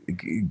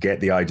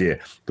the idea,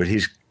 but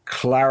his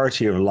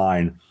clarity of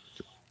line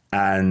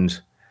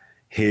and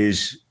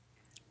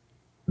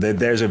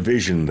there's a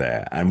vision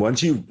there. And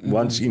once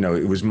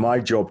it was my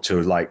job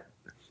to like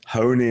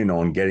hone in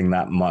on getting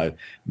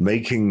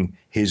making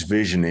his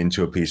vision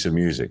into a piece of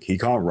music. He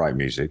can't write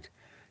music.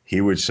 He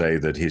would say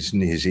that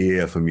his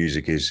ear for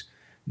music is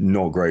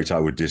not great. I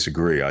would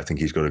disagree. I think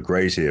he's got a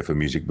great ear for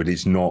music, but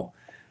it's not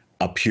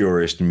a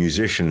purist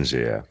musician's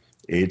ear.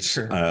 It's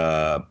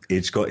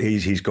he's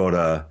got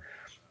a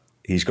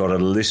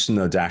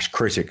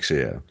listener-critic's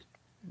ear.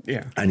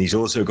 Yeah. And he's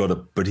also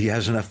but he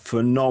has a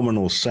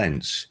phenomenal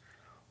sense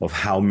of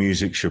how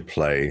music should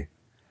play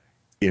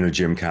in a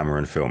Jim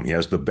Cameron film. He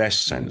has the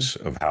best sense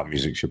of how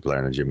music should play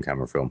in a Jim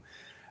Cameron film.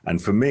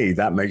 And for me,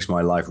 that makes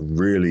my life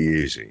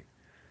really easy,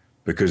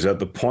 because at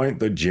the point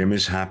that Jim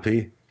is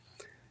happy,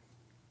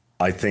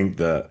 I think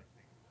that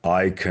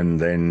I can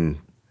then,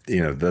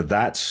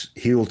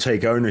 he'll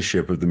take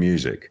ownership of the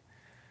music,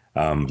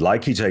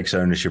 like he takes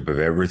ownership of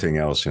everything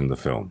else in the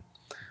film.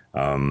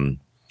 And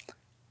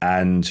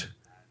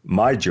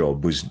my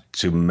job was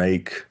to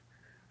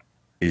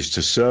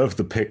serve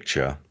the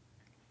picture.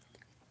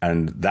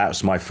 And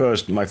that's my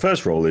first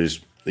role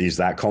is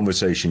that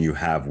conversation you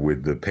have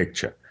with the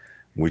picture,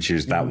 which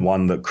is that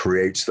one that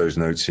creates those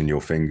notes in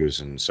your fingers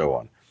and so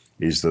on,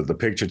 is that the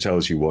picture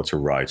tells you what to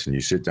write and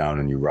you sit down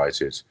and you write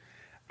it.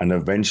 And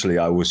eventually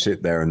I will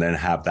sit there and then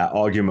have that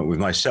argument with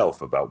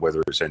myself about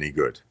whether it's any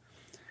good.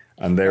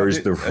 And there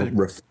is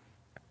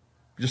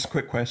just a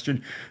quick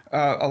question.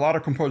 A lot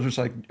of composers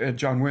like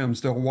John Williams,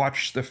 they'll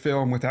watch the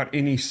film without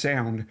any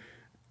sound.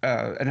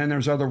 And then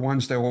there's other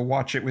ones that will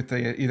watch it with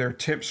either a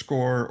tip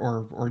score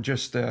or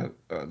just the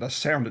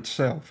sound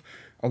itself,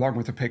 along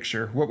with the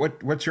picture.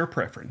 What's your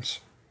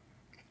preference?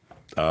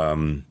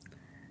 In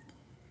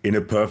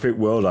a perfect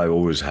world, I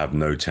always have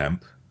no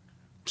temp.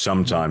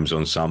 Sometimes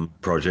on some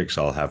projects,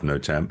 I'll have no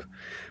temp.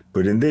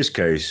 But in this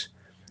case,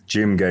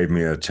 Jim gave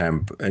me a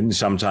temp, and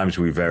sometimes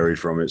we varied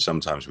from it,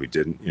 sometimes we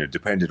didn't,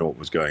 depending on what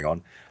was going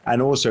on.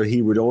 And also,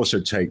 he would also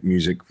take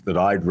music that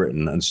I'd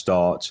written and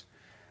start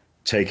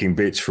taking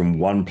bits from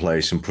one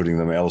place and putting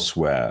them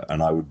elsewhere.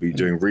 And I would be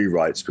doing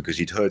rewrites because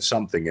he'd heard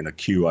something in a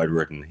cue I'd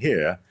written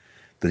here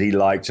that he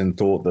liked and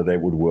thought that it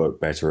would work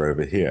better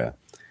over here.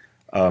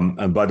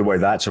 And by the way,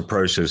 that's a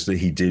process that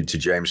he did to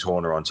James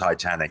Horner on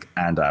Titanic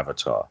and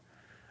Avatar.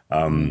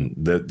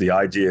 The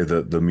idea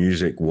that the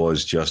music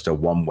was just a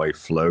one-way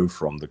flow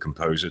from the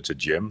composer to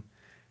Jim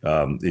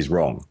is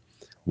wrong.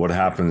 What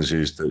happens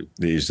is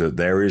that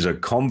there is a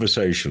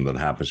conversation that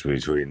happens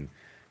between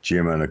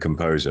Jim and a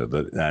composer,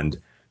 and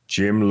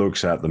Jim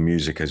looks at the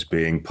music as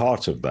being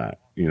part of that.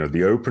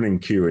 The opening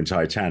cue in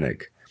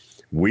Titanic,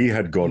 we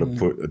had got to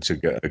put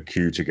a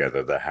cue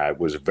together that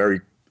was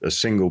a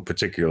single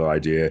particular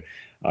idea.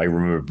 I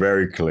remember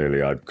very clearly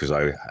because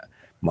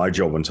my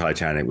job on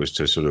Titanic was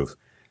to sort of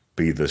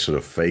be the sort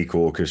of fake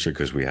orchestra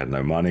because we had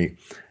no money.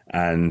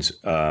 And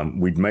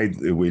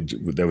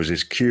there was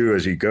this cue: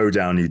 as you go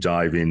down, you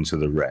dive into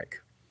the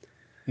wreck.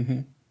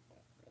 And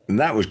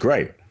that was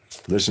great.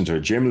 Listen to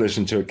it. Jim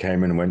listened to it,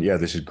 came in and went, yeah,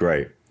 this is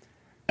great.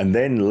 And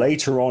then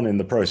later on in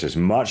the process,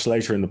 much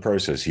later in the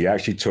process, he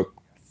actually took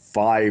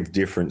 5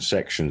 different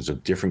sections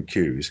of different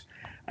cues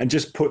and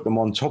just put them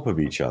on top of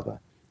each other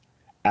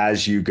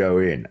as you go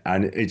in.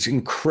 And it's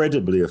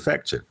incredibly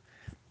effective,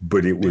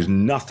 but it was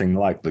nothing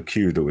like the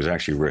cue that was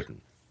actually written.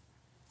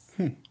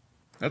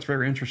 That's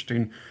very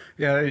interesting.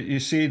 Yeah, you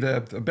see the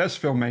best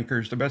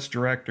filmmakers, the best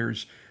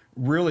directors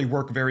really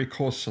work very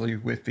closely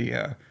with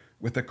the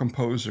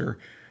composer.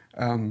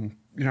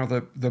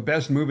 The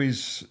best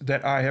movies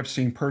that I have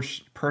seen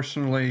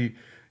personally,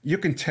 you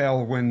can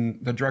tell when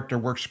the director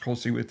works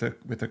closely with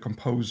the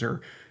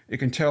composer. You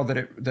can tell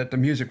that the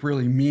music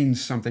really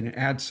means something, it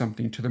adds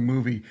something to the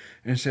movie,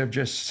 instead of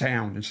just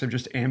sound, instead of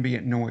just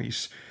ambient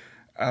noise.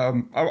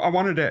 I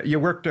wanted to.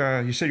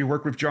 You said you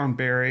worked with John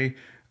Barry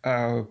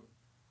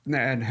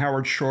and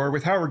Howard Shore.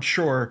 With Howard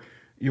Shore,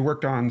 you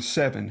worked on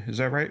Seven. Is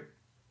that right?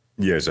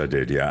 Yes, I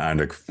did. Yeah,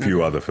 and a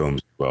few other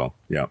films as well.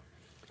 Yeah.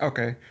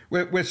 Okay.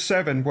 With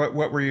Seven, what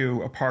were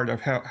you a part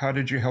of? How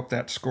did you help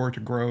that score to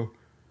grow?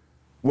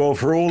 Well,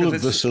 for all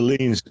of the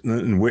Celene's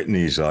and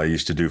Whitney's I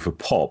used to do for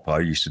pop, I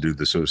used to do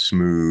the sort of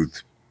smooth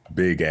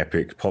big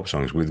epic pop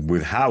songs.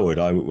 With Howard,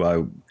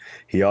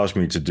 he asked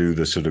me to do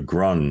the sort of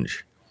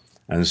grunge,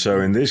 and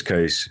so in this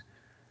case,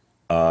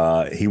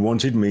 he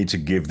wanted me to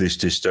give this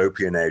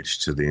dystopian edge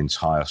to the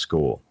entire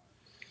score.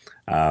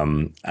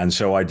 And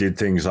so I did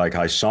things like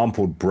I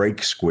sampled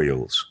brake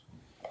squeals,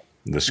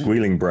 the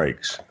squealing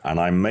brakes, and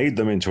I made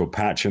them into a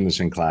patch in the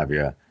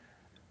synclavier,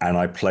 and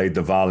I played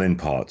the violin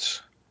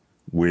parts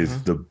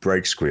with the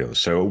brake squeals.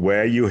 So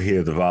where you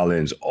hear the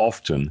violins,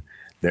 often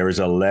there is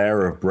a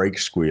layer of brake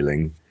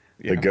squealing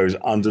that goes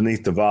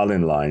underneath the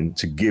violin line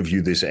to give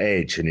you this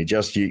edge, and it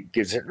just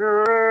gives it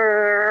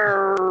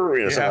something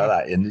like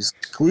that in these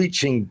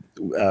screeching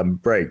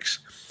breaks.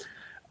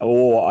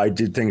 Or I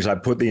did things, I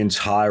put the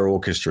entire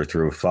orchestra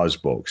through a fuzz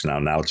box.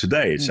 Now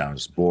today it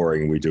sounds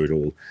boring, we do it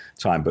all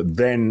the time, but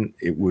then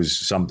it was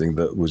something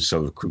that was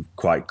sort of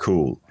quite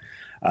cool.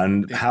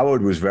 And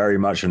Howard was very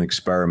much an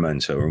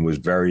experimenter and was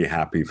very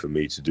happy for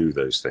me to do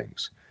those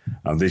things.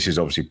 This is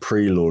obviously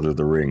pre-Lord of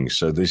the Rings,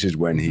 so this is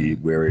when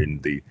we're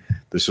in the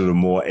sort of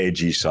more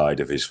edgy side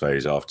of his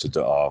phase after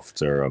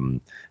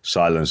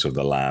Silence of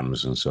the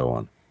Lambs and so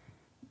on.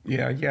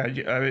 Yeah.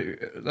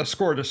 The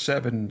score to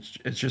Seven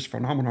is just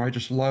phenomenal. I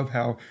just love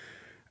how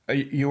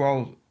you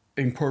all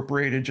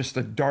incorporated just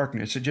the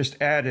darkness. It just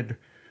added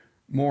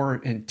more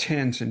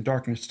intense and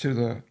darkness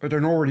to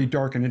an already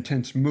dark and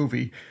intense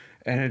movie,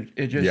 and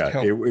it just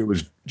helped. It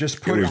was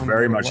just put it was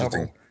very much level. A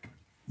thing.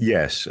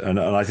 Yes, and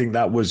I think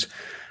there was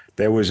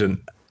a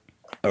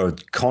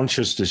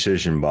conscious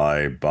decision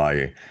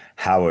by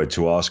Howard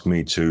to ask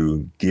me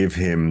to give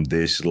him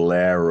this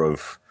layer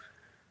of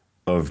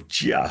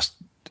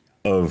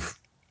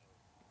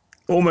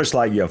almost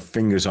like your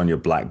fingers on the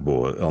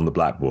blackboard,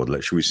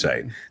 shall we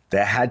say.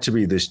 There had to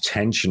be this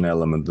tension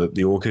element that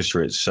the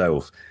orchestra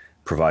itself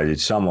provided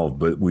some of,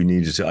 but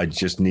I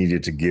just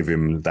needed to give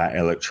him that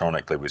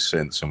electronically with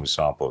synths and with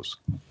samples.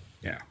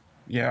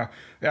 Yeah.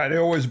 It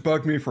always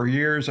bugged me for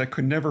years. I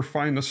could never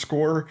find the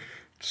score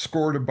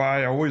to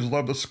buy. I always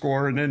loved the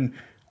score. And then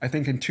I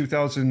think in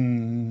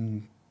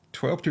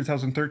 2012,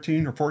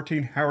 2013 or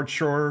 14, Howard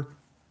Shore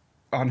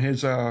on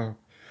his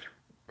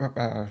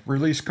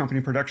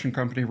production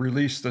company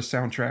released the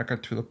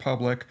soundtrack to the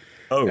public.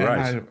 Oh,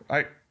 right.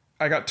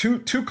 I got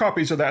two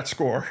copies of that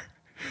score,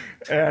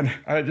 and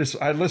I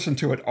listened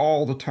to it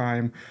all the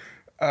time.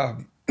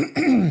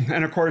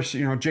 And of course,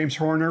 James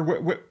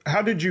Horner.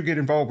 How did you get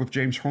involved with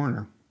James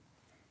Horner?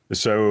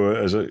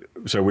 So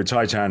with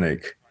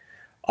Titanic,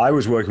 I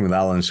was working with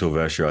Alan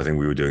Silvestri. I think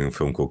we were doing a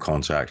film called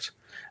Contact,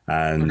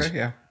 and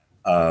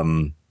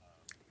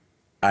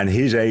and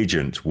his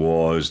agent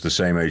was the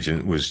same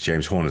agent was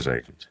James Horner's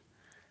agent,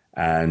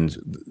 and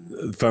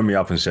phoned me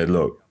up and said,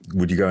 "Look,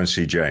 would you go and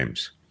see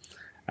James?"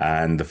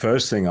 And the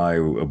first thing I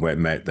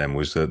met them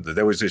was that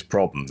there was this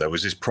problem. There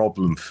was this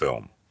problem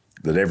film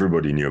that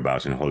everybody knew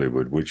about in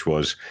Hollywood, which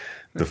was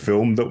the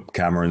film that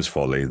Cameron's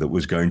Folly that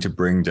was going to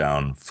bring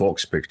down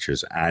Fox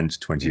Pictures and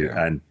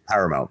and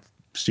Paramount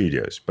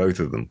Studios. Both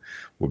of them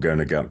were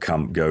going to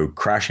go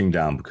crashing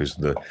down because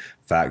of the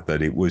fact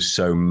that it was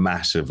so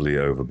massively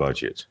over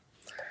budget.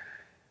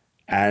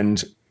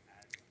 And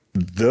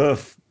the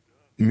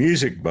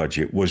music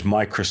budget was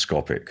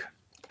microscopic,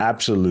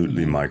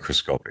 absolutely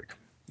microscopic.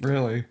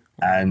 Really?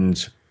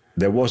 And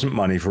there wasn't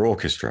money for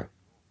orchestra.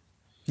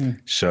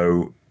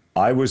 So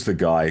I was the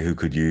guy who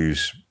could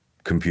use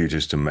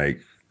computers to make,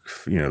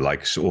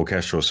 like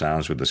orchestral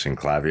sounds with the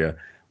synclavier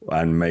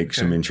and make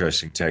some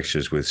interesting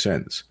textures with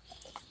synths.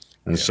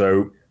 And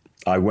so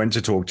I went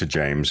to talk to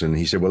James and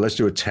he said, well, let's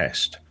do a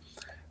test.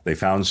 They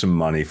found some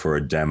money for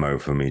a demo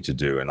for me to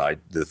do. And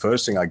the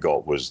first thing I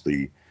got was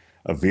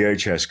a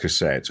VHS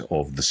cassette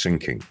of the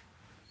syncing.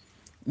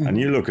 And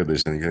you look at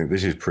this and you think,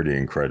 this is pretty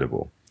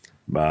incredible.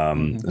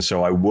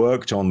 So I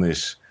worked on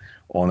this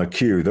on a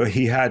cue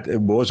that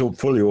it was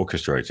fully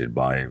orchestrated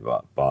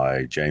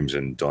by James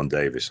and Don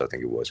Davis, I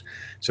think it was.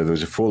 So there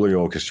was a fully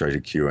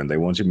orchestrated cue, and they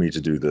wanted me to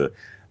do the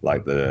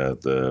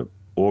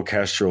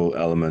orchestral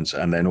elements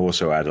and then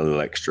also add a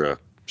little extra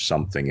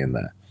something in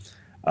there.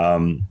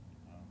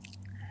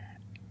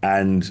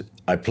 And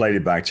I played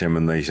it back to him,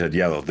 and they said,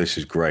 "Yeah, well, this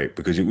is great,"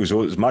 because it was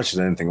as much as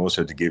anything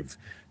also to give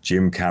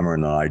Jim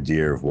Cameron an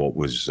idea of what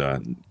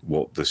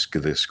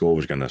the score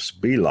was going to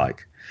be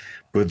like.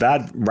 But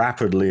that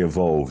rapidly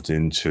evolved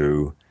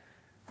into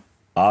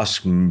us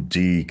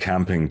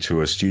decamping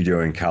to a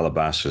studio in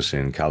Calabasas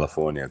in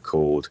California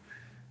called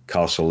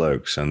Castle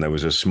Oaks. And there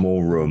was a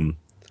small room,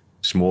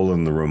 smaller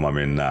than the room I'm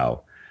in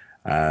now,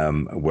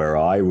 where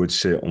I would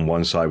sit on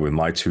one side with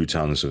my 2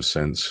 tons of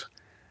synths.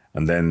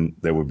 And then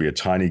there would be a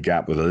tiny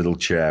gap with a little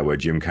chair where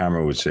Jim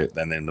Cameron would sit.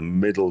 Then in the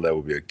middle, there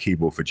would be a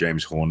keyboard for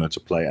James Horner to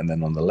play. And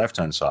then on the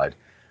left-hand side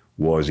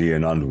was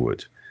Ian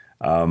Underwood.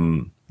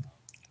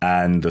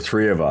 And the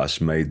 3 of us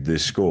made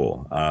this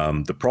score.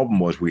 The problem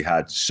was we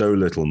had so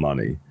little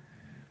money.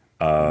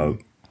 I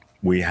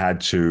had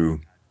to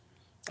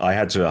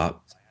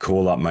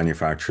call up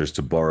manufacturers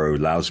to borrow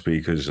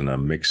loudspeakers and a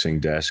mixing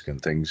desk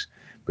and things,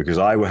 because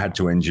I had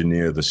to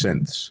engineer the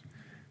synths,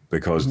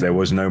 because there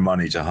was no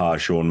money to hire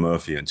Sean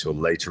Murphy until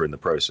later in the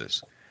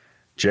process.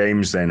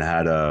 James then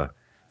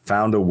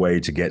found a way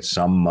to get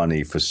some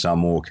money for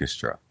some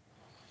orchestra.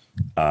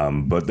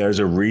 But there's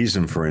a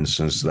reason, for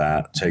instance,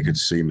 that Take It to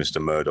See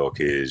Mr. Murdoch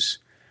is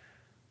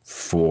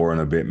 4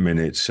 and a bit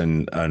minutes.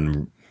 And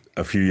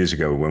a few years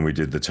ago, when we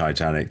did the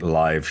Titanic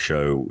live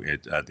show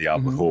at the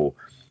Albert Hall,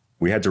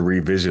 we had to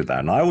revisit that.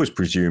 And I always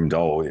presumed,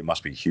 it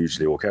must be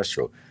hugely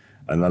orchestral.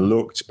 And I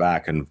looked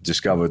back and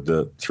discovered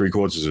that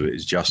 3/4 of it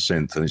is just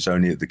synth, and it's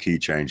only at the key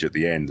change at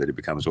the end that it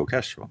becomes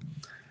orchestral.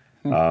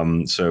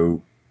 Those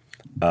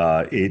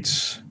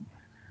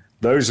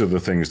are the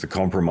things, the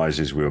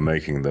compromises we were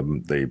making.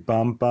 The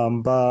bum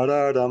bum ba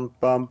da dum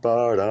bum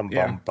ba dum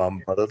bum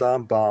bum ba da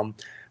dum bum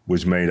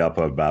was made up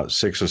of about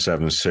 6 or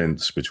 7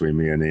 synths between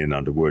me and Ian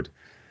Underwood.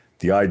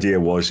 The idea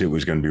was it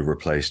was going to be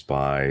replaced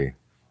by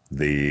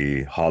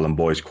the Harlem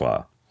Boys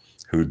Choir,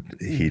 who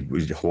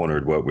Horner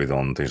had worked with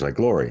on things like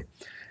Glory,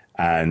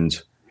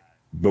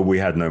 but we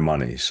had no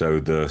money, so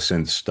the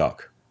synth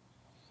stuck,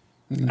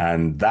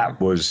 and that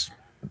was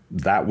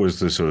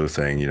the sort of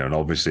thing, and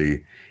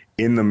obviously,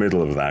 in the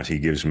middle of that, he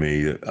gives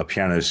me a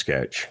piano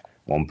sketch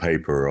on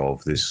paper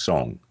of this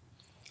song,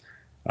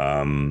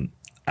 and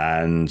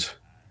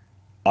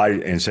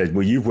said,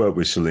 "Well, you've worked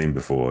with Celine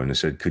before," and I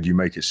said, "Could you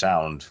make it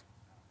sound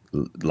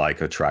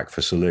like a track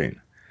for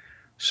Celine?"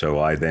 So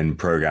I then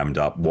programmed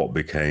up what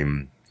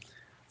became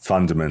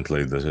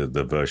fundamentally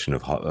the version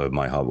of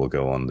My Heart Will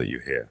Go On that you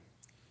hear.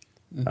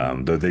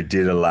 Though they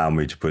did allow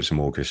me to put some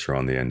orchestra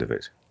on the end of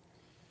it.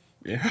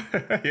 Yeah,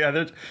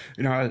 yeah.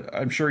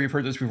 I'm sure you've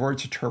heard this before.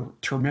 It's a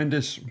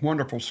tremendous,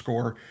 wonderful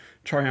score,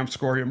 Triumph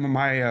score.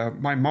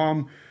 My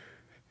mom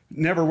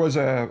never was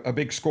a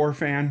big score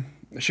fan.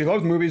 She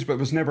loved movies, but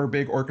was never a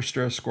big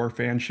orchestra score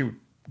fan. She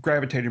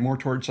gravitated more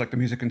towards like the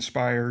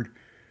music-inspired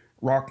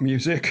rock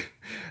music.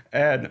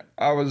 And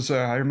I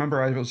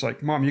remember I was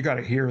like, "Mom, you got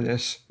to hear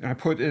this." And I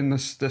put in the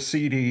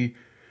CD,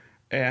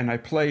 and I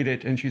played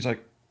it, and she's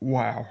like,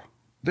 "Wow,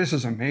 this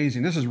is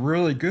amazing. This is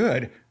really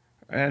good."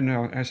 And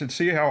I said,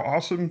 "See how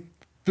awesome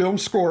film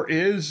score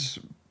is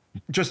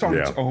just on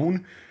its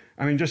own?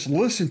 I mean, just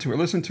listen to it.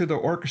 Listen to the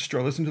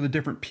orchestra. Listen to the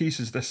different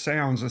pieces, the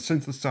sounds, the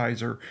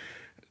synthesizer.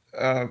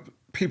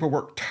 People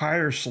work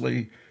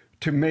tirelessly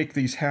to make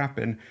these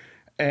happen."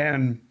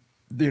 And,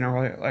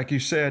 like you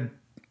said,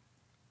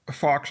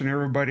 Fox and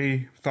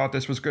everybody thought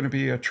this was going to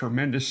be a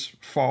tremendous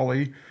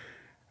folly.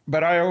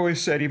 But I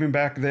always said, even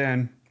back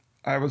then,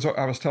 I was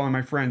telling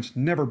my friends,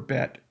 never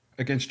bet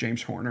against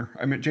James Horner.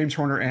 I mean, James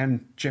Horner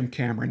and Jim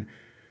Cameron.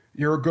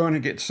 You're going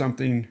to get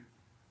something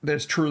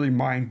that's truly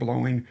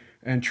mind-blowing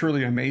and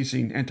truly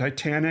amazing. And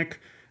Titanic,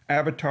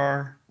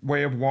 Avatar,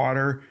 Way of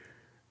Water,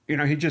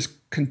 he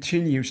just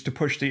continues to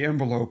push the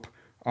envelope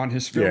on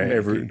his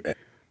filmmaking.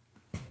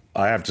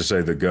 I have to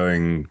say that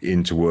going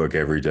into work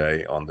every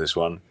day on this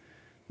one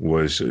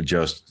was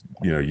just,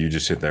 you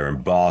just sit there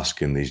and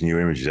bask in these new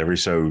images. Every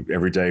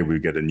day we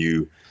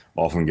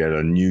often get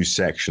a new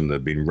section that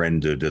had been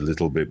rendered a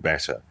little bit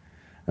better.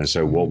 And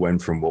so what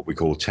went from what we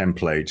call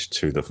template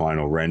to the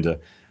final render,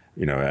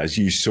 as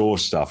you saw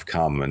stuff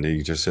come, and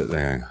you just sit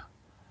there and,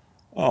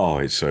 "Oh,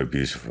 it's so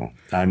beautiful."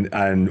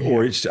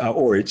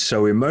 Or it's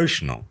so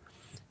emotional.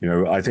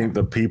 I think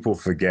that people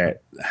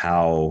forget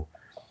how,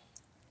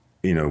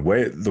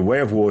 the Way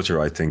of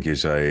Water, I think,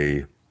 is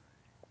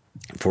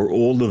for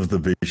all of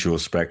the visual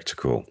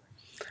spectacle,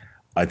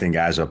 I think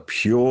as a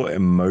pure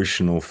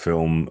emotional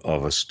film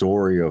of a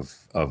story of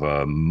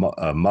a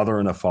mother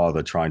and a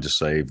father trying to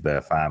save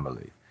their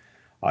family,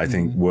 I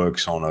think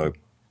works on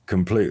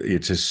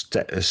it's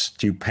a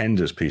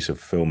stupendous piece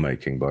of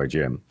filmmaking by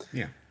Jim.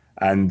 Yeah.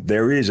 And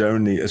there is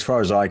only, as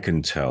far as I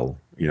can tell,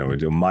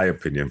 in my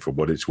opinion, for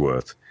what it's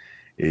worth,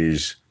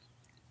 is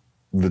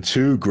the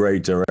 2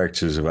 great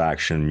directors of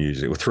action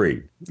music, or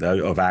 3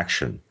 of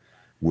action,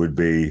 would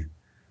be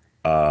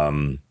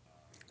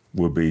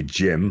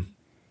Jim,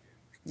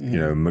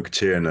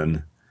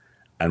 McTiernan,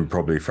 and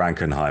probably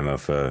Frankenheimer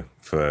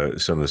for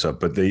some of the stuff.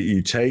 But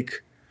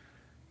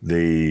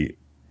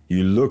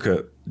you look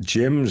at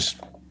Jim's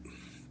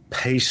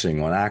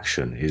pacing on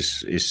action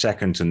is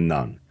second to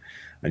none.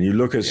 And you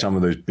look at some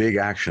of those big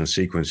action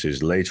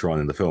sequences later on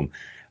in the film,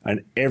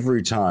 and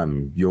every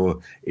time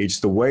it's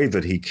the way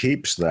that he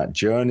keeps that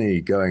journey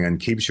going and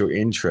keeps your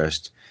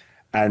interest.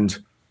 And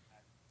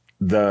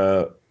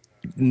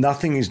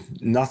nothing is,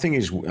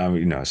 I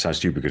mean, it sounds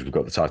stupid because we've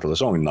got the title of the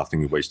song,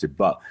 Nothing is Wasted,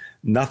 but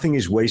nothing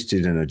is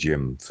wasted in a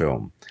Jim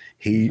film.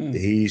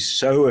 He's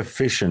so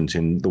efficient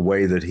in the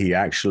way that he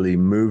actually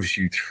moves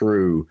you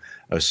through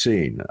a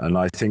scene. And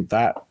I think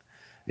that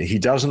he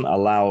doesn't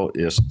allow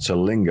us to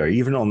linger,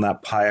 even on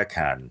that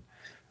Payakan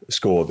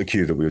score, the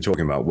cue that we were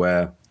talking about,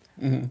 where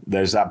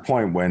there's that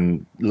point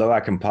when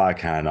Loak and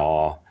Payakan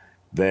are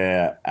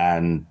there,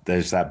 and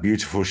there's that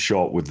beautiful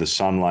shot with the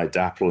sunlight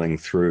dappling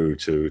through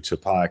to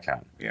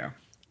Payakan. Yeah.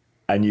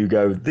 And you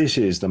go, this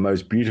is the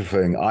most beautiful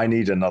thing. I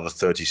need another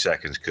 30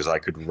 seconds because I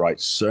could write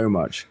so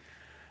much.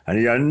 And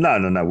you go,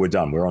 no, we're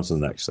done. We're on to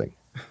the next thing.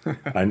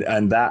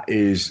 and that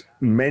is,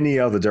 many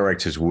other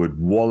directors would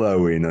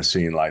wallow in a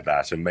scene like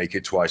that and make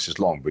it twice as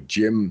long. But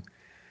Jim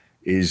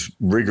is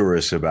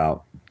rigorous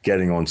about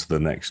getting on to the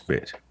next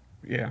bit.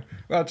 Yeah,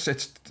 well, it's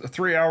a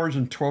 3 hours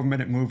and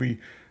 12-minute movie,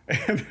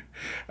 and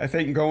I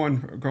think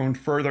going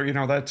further, you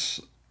know, that's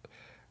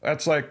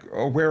like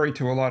a worry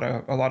to a lot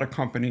of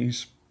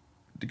companies,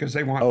 because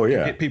they want to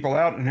get people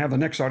out and have the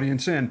next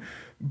audience in.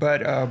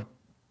 But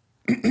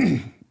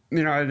you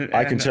know,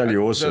 I can tell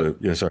you also.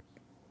 Yeah, sorry.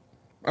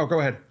 Oh, go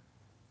ahead.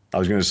 I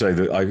was going to say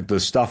that the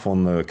stuff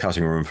on the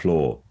cutting room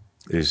floor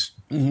is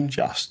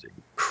just.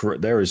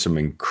 There is some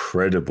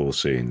incredible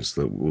scenes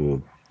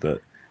that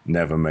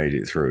never made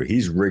it through.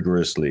 He's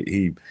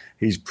rigorously.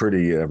 He's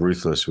pretty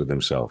ruthless with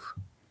himself.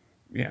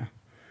 Yeah,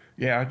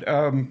 yeah.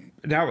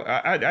 Now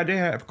I did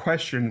have a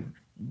question.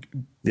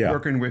 Yeah.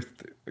 Working with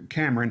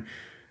Cameron,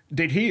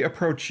 did he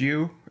approach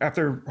you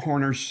after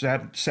Horner's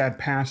sad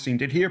passing?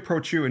 Did he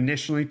approach you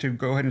initially to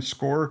go ahead and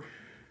score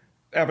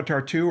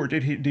Avatar 2, or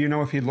did he? Do you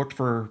know if he looked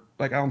for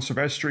like Alan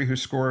Silvestri, who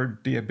scored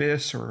The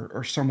Abyss,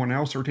 or someone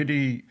else, or did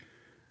he?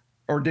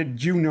 Or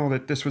did you know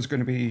that this was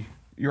going to be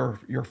your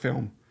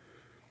film?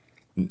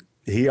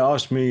 He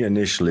asked me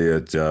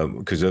initially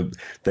because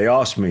they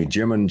asked me,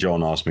 Jim and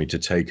John asked me to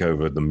take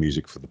over the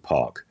music for the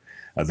park.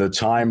 At the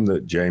time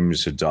that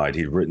James had died,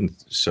 he'd written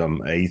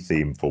a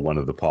theme for one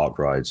of the park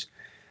rides,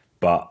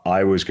 but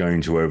I was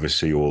going to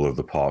oversee all of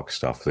the park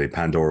stuff, the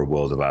Pandora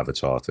World of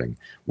Avatar thing,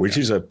 which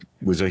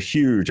was a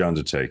huge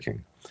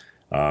undertaking.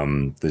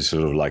 There's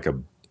sort of like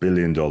 $1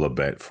 billion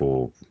bet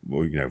for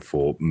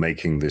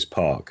making this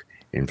park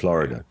in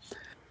Florida.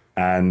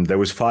 And there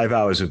was 5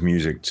 hours of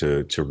music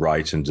to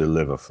write and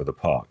deliver for the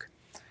park.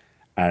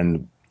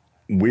 And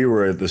we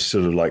were at the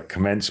sort of like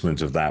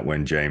commencement of that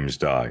when James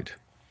died.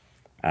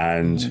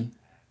 And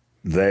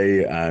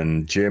they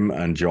and Jim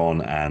and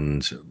John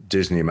and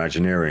Disney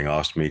Imagineering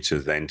asked me to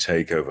then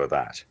take over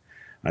that.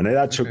 And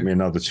that took me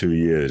another 2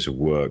 years of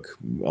work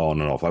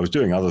on and off. I was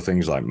doing other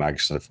things like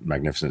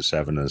Magnificent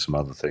Seven and some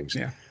other things.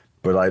 Yeah.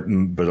 But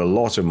a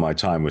lot of my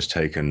time was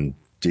taken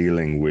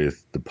dealing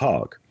with the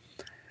park.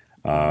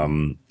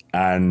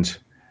 And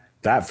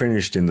that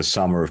finished in the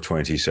summer of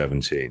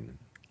 2017.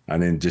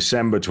 And in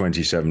December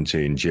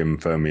 2017, Jim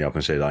phoned me up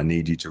and said, I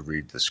need you to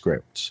read the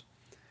scripts.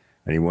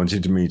 And he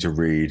wanted me to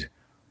read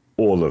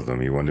all of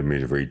them. He wanted me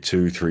to read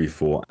 2, 3,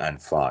 4,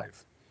 and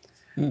 5.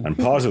 And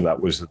part of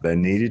that was that there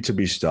needed to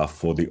be stuff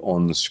for the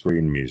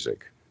on-screen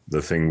music,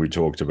 the thing we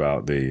talked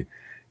about in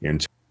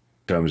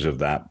terms of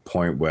that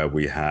point where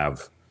we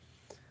have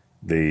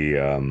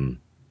the...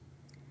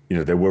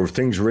 there were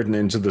things written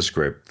into the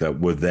script that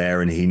were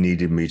there, and he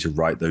needed me to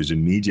write those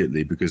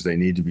immediately because they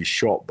need to be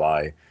shot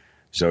by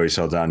Zoe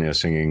Saldana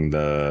singing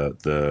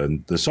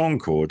the song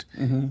chord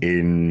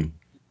in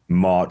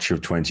March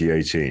of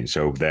 2018.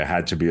 So there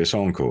had to be a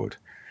song chord.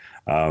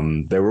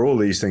 There were all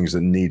these things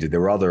that needed.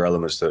 There were other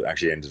elements that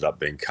actually ended up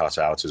being cut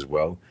out as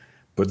well.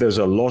 But there's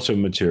a lot of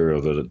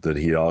material that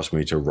he asked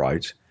me to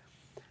write.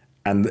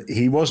 And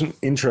he wasn't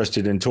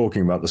interested in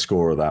talking about the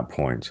score at that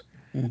point.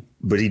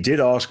 But he did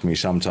ask me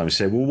sometimes,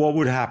 say, well, what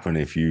would happen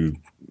if you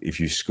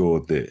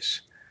scored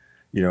this?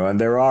 And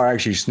there are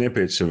actually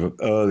snippets of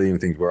early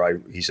things where I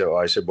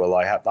said,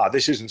 well,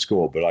 this isn't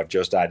scored, but I've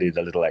just added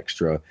a little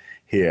extra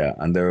here.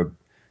 And there are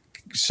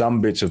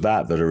some bits of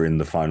that are in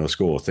the final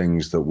score,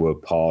 things that were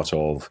part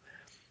of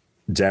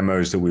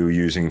demos that we were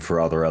using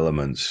for other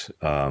elements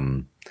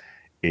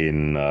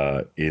in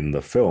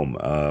the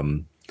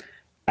film.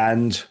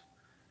 And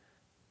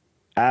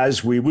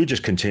as we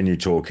just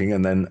continued talking,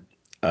 and then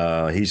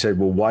he said,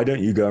 well, why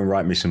don't you go and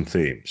write me some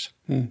themes?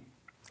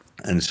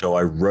 And so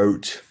I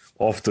wrote,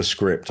 off the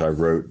script, I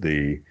wrote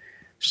the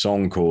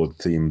song chord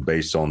theme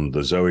based on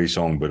the Zoe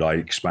song, but I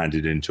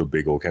expanded into a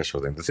big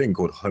orchestral thing, the thing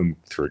called Home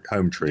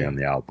Tree on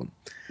the album.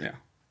 Yeah.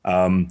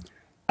 And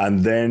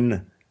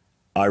then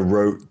I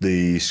wrote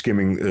the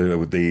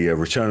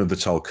Return of the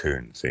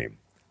Tulkun theme,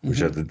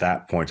 which at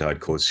that point I'd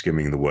called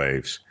Skimming the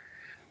Waves,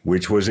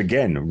 which was,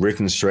 again,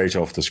 written straight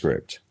off the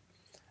script.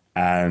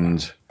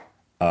 And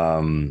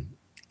then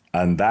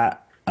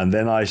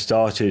I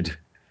started,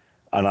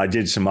 and I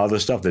did some other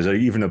stuff. There's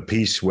even a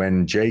piece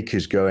when Jake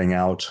is going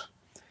out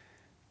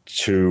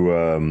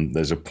to,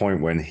 there's a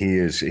point when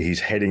he's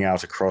heading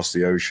out across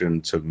the ocean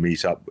to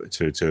meet up,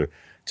 to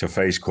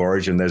face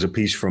Quaritch. And there's a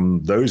piece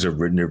from those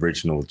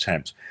original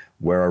attempts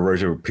where I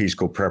wrote a piece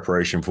called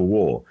Preparation for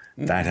War.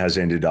 That has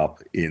ended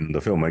up in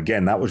the film.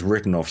 Again, that was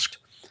written off.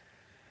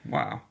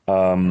 Wow.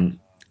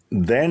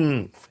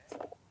 Then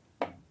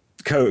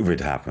COVID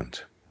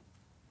happened.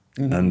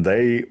 And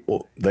they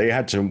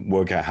had to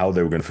work out how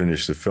they were going to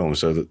finish the film.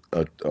 So that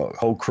a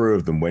whole crew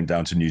of them went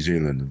down to New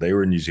Zealand. They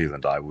were in New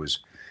Zealand. I was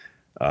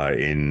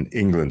in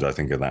England, I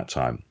think, at that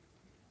time.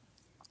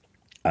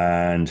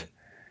 And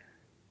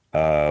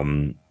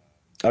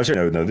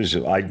actually,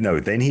 no.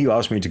 Then he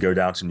asked me to go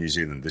down to New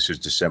Zealand. This was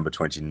December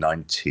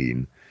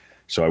 2019.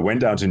 So I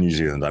went down to New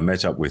Zealand. I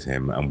met up with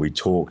him, and we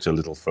talked a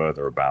little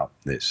further about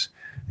this.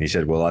 And he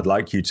said, well, I'd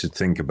like you to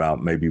think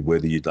about maybe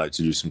whether you'd like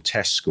to do some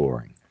test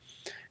scoring,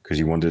 because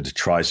he wanted to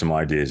try some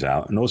ideas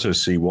out and also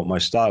see what my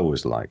style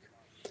was like.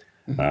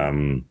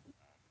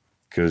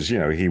 because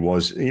he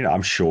was,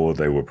 I'm sure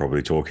they were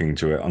probably talking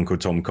to Uncle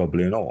Tom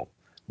Cobley and all.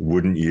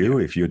 Wouldn't you,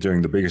 if you're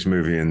doing the biggest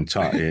movie in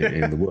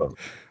the world?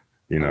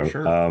 Oh,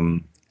 sure.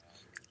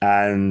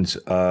 And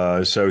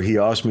so he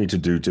asked me to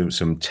do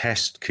some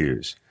test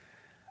cues.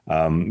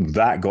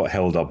 That got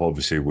held up,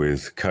 obviously,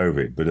 with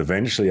COVID, but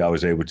eventually I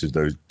was able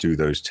to do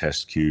those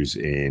test cues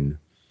in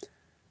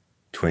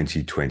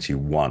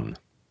 2021.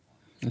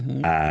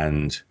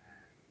 And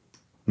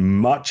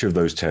much of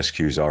those test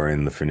cues are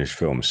in the finished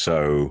film.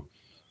 So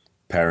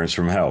Parents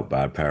from Hell,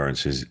 Bad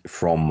Parents, is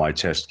from my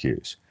test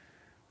cues.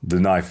 The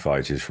knife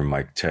fight is from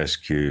my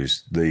test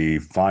cues. The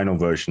final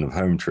version of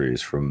Home Tree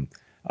is from,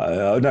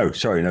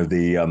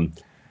 the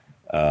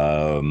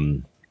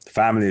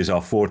Family is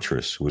Our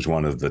Fortress was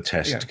one of the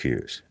test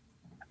cues.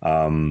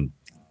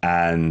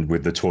 And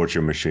with the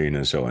torture machine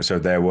and so on. So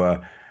there were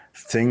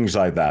things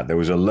like that. There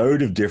was a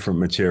load of different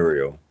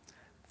material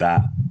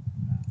that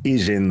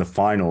is in the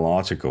final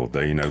article,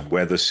 that,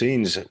 where the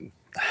scenes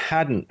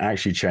hadn't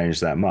actually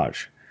changed that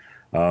much.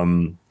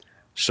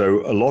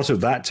 So a lot of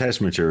that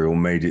test material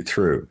made it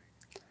through.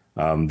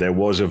 There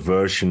was a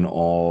version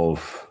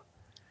of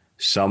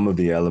some of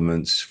the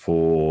elements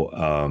for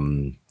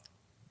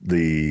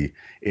the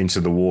Into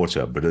the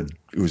Water, but it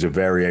was a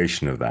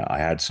variation of that. I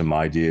had some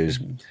ideas,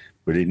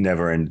 but it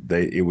never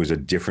ended. It was a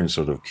different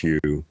sort of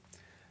cue.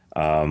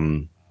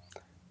 So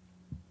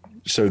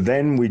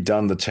then we'd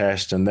done the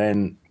test, and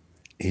then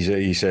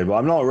he said, well,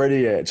 I'm not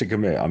ready yet to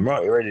commit. I'm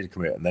not ready to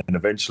commit. And then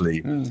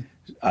eventually,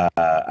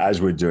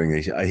 as we're doing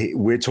this,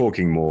 we're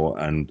talking more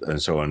and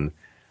so on.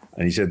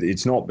 And he said,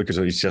 it's not because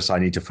it's just I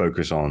need to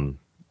focus on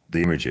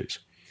the images.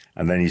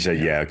 And then he said,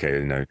 yeah,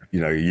 okay,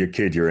 you're a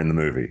kid, you're in the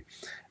movie.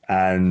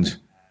 And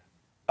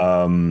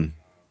then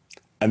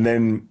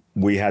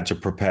we had to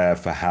prepare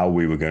for how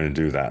we were going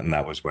to do that. And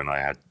that was when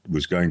I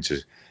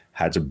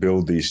had to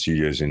build these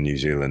studios in New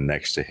Zealand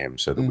next to him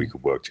so that we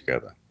could work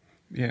together.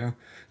 Yeah.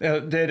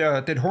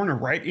 Did Horner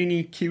write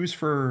any cues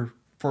for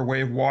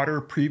Way of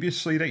Water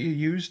previously that you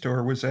used,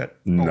 or was that?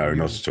 No,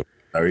 not at all.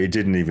 No, it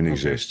didn't even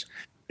exist.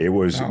 It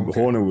was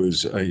Horner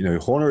was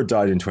Horner had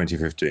died in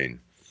 2015.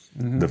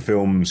 The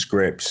film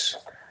scripts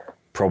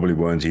probably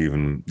weren't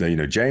even.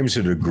 James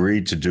had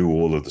agreed to do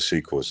all of the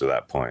sequels at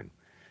that point,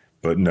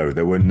 but no,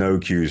 there were no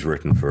cues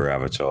written for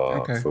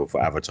Avatar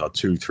for Avatar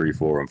 2, 3,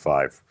 4, and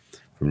 5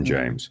 from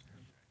James.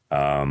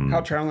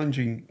 How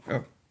challenging?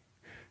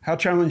 How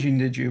challenging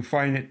did you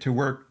find it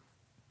to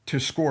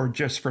score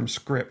just from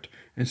script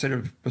instead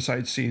of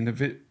seeing the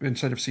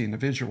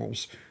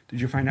visuals?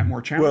 Did you find that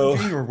more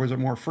challenging, or was it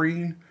more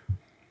freeing?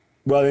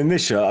 Well, in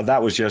this show,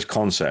 that was just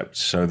concept,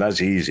 so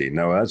that's easy.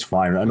 No, that's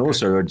fine. And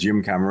also, a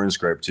Jim Cameron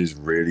script is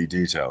really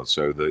detailed,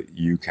 so that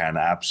you can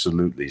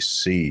absolutely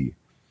see,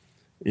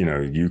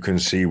 you can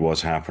see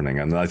what's happening.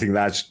 And I think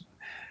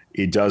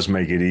it does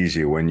make it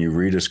easier when you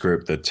read a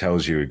script that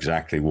tells you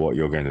exactly what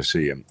you're going to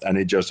see, and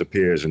it just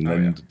appears, and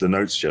then the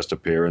notes just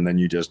appear, and then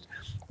you just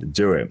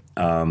do it.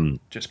 And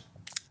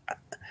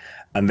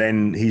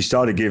then he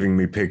started giving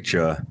me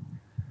picture.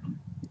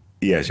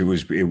 Yes, it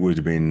would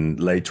have been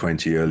late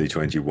 20, early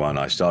 21.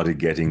 I started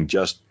getting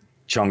just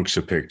chunks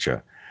of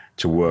picture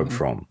to work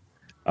from.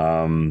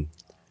 And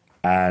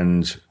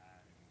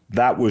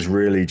that was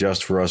really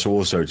just for us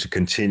also to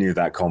continue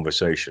that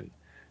conversation.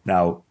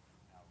 Now,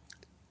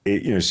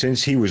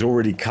 since he was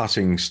already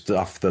cutting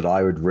stuff that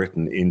I had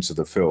written into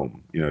the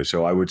film,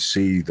 so I would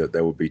see that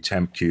there would be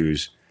temp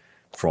cues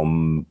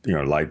from,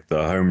 like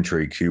the Home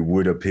Tree cue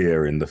would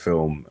appear in the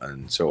film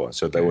and so on.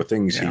 So there were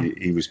things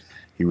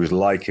he was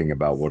liking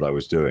about what I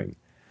was doing.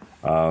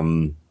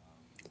 And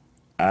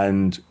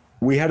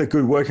we had a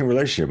good working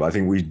relationship. I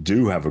think we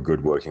do have a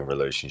good working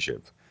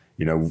relationship.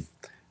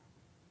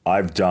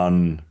 I've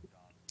done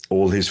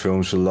all his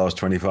films for the last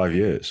 25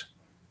 years.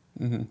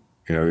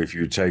 If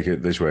you take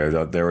it this way,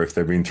 if there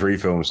have been 3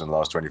 films in the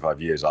last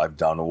 25 years, I've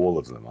done all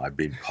of them. I've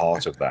been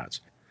part of that.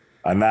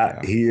 And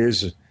that he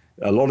is,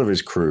 a lot of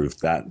his crew,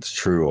 that's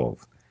true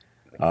of.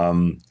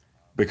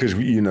 Because,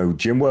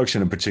 Jim works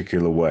in a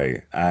particular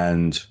way,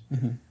 and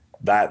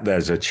that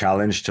there's a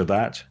challenge to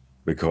that,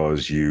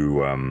 because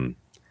you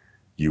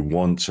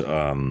want,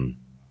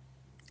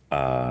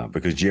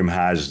 because Jim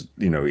has,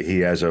 he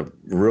has a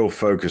real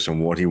focus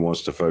on what he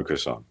wants to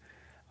focus on.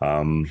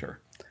 Sure.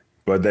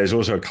 But there's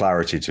also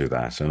clarity to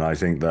that. And I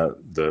think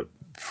that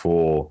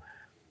for,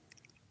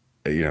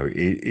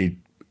 I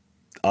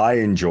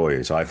enjoy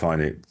it. I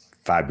find it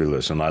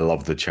fabulous, and I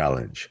love the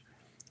challenge.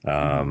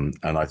 And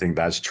I think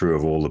that's true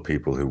of all the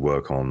people who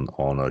work on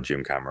a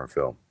Jim Cameron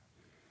film.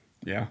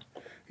 Yeah.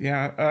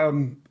 Yeah.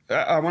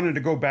 I wanted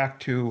to go back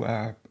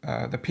to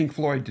the Pink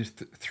Floyd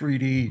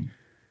 3D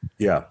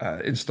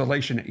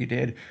installation that you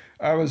did.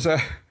 I was,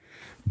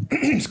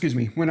 excuse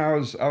me, when I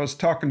was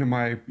talking to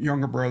my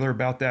younger brother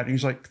about that, and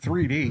he's like,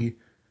 3D?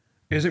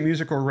 Isn't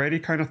music already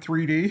kind of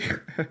 3D?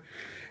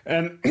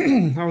 And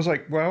I was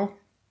like, well,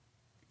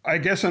 I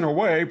guess in a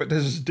way, but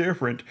this is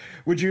different.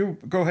 Would you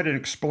go ahead and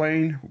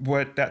explain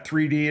what that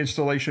 3D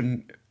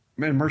installation,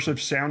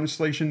 immersive sound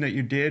installation that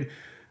you did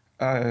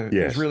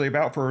is really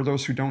about for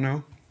those who don't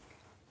know?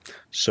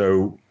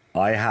 So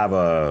I have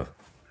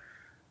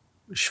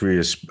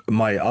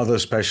my other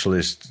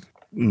specialist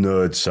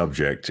nerd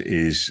subject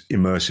is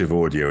immersive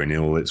audio in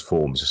all its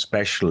forms,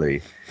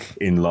 especially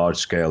in large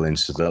scale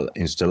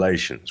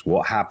installations.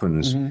 What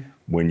happens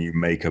when you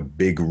make a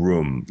big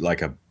room,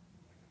 like a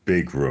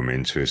big room,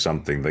 into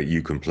something that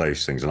you can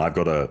place things? And I've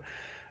got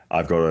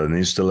an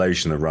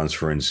installation that runs,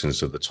 for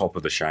instance, at the top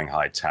of the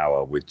Shanghai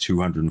Tower with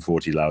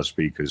 240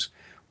 loudspeakers,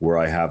 where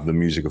I have the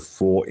music of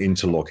 4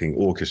 interlocking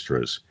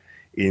orchestras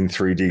in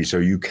 3D. So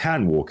you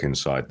can walk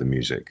inside the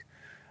music.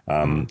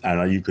 And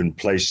you can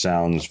place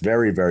sounds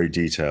very, very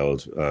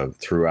detailed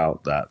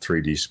throughout that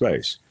 3D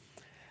space.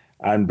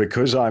 And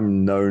because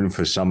I'm known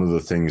for some of the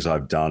things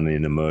I've done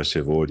in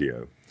immersive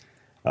audio,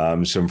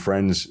 some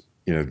friends,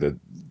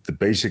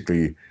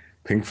 basically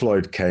Pink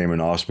Floyd came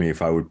and asked me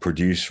if I would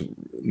produce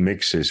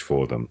mixes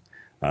for them.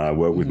 And I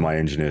worked with my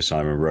engineer,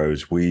 Simon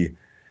Rhodes. We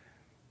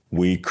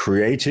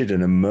created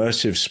an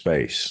immersive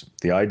space.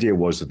 The idea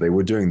was that they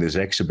were doing this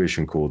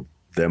exhibition called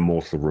Their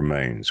Mortal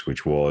Remains,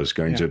 which was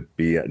going to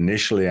be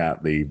initially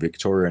at the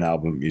Victoria and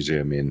Albert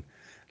Museum in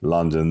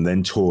London,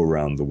 then tour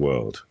around the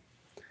world.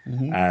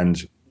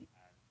 And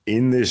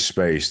in this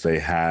space, they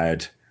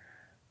had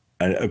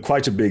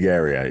quite a big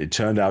area. It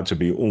turned out to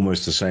be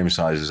almost the same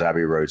size as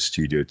Abbey Road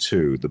Studio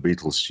 2, the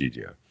Beatles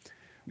studio,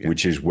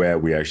 which is where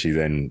we actually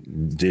then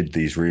did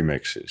these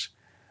remixes.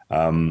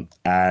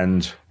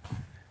 And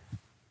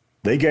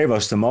they gave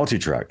us the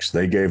multi-tracks.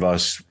 They gave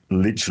us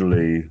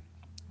literally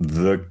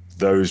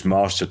those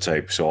master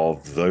tapes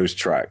of those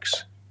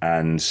tracks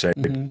and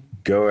said,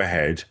 go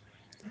ahead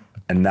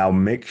and now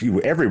mix.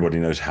 Everybody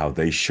knows how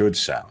they should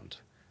sound.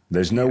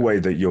 There's no way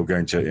that you're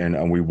going to,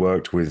 and we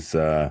worked with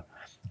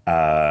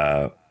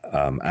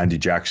Andy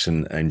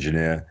Jackson,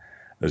 engineer,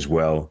 as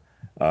well,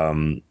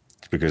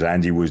 because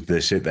Andy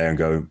would sit there and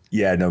go,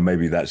 yeah, no,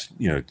 maybe that's,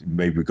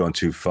 maybe we've gone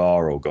too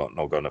far or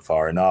not gone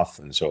far enough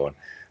and so on.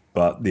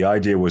 But the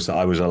idea was that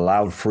I was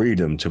allowed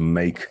freedom to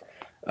make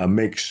a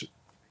mix.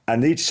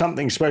 And it's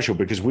something special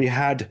because we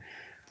had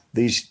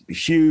these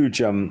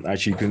huge,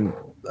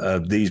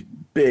 these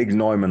big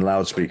Neumann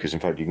loudspeakers. In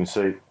fact, you can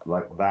see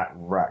like that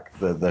rack,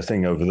 the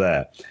thing over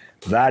there.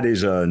 That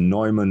is a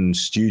Neumann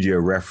studio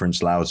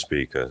reference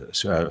loudspeaker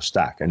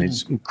stack, and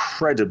it's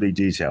incredibly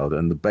detailed,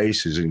 and the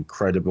bass is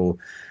incredible,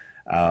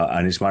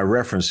 and it's my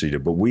reference leader.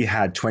 But we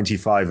had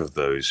 25 of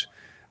those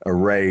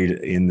arrayed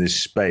in this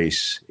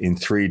space in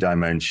 3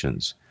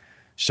 dimensions,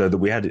 so that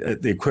we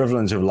had the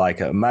equivalent of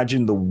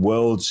imagine the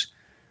world's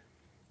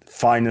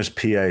finest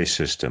PA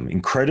system,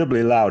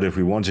 incredibly loud if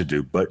we wanted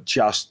to, but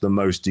just the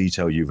most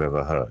detail you've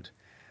ever heard.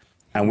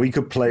 And we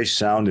could place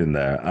sound in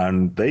there,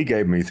 and they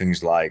gave me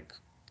things like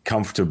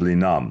Comfortably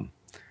Numb.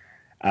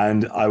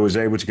 And I was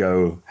able to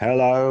go,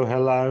 hello,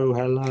 hello,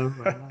 hello,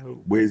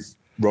 hello, with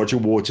Roger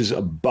Waters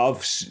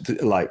above,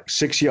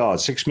 6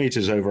 yards, 6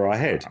 meters over our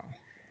head. Wow.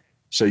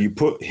 So you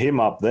put him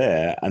up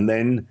there, and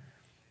then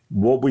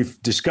what we've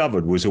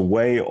discovered was a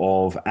way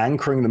of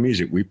anchoring the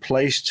music. We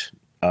placed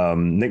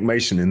Nick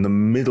Mason in the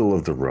middle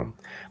of the room,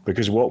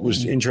 because what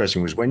was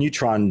interesting was when you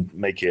try and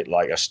make it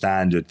like a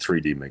standard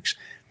 3D mix,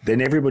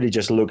 then everybody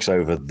just looks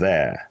over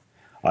there.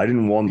 I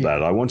didn't want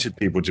that. I wanted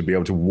people to be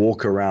able to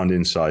walk around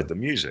inside the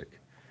music.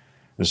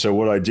 And so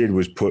what I did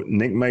was put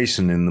Nick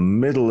Mason in the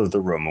middle of the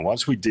room. And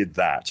once we did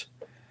that,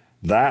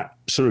 that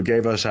sort of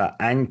gave us an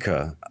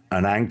anchor.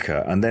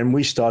 And then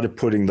we started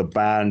putting the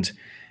band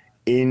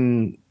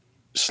in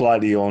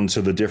slightly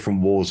onto the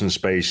different walls and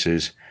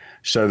spaces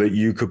so that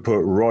you could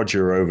put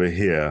Roger over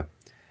here.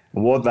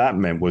 And what that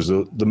meant was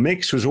the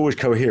mix was always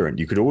coherent.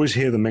 You could always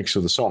hear the mix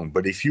of the song.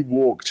 But if you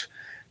walked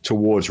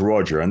towards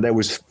Roger, and there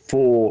was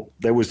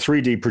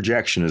 3D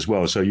projection as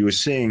well, so you were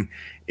seeing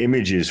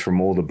images from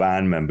all the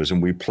band members,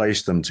 and we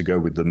placed them to go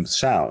with the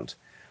sound.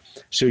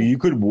 So you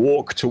could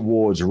walk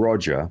towards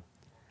Roger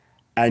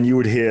and you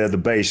would hear the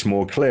bass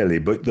more clearly,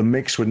 but the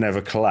mix would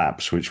never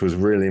collapse, which was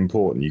really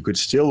important. You could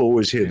still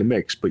always hear the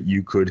mix, but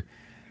you could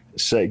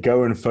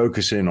go and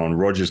focus in on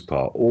Roger's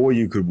part, or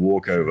you could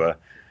walk over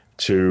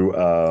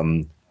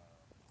to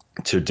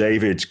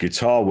David's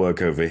guitar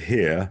work over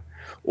here,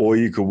 or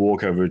you could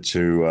walk over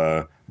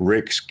to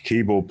Rick's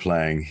keyboard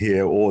playing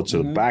here, or to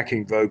the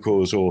backing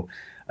vocals,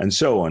 and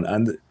so on.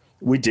 And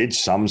we did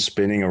some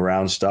spinning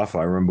around stuff.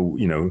 I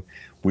remember,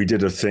 we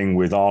did a thing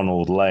with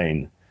Arnold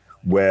Lane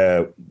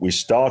where we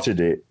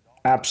started it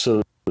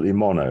absolutely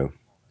mono.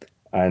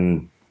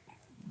 And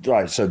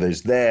so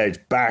it's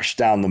bashed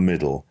down the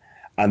middle.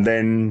 And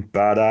then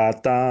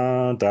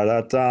ba-da-da,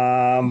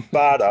 da-da-da,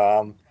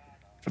 ba-dum.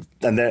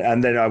 And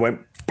then I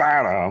went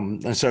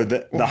ba-dum. And so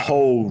the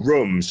whole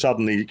room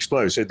suddenly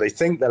explodes. So they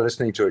think they're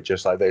listening to it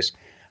just like this.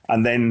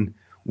 And then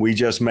we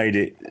just made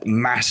it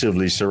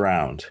massively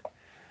surround.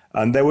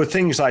 And there were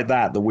things like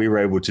that we were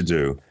able to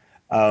do.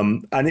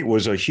 And it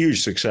was a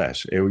huge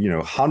success.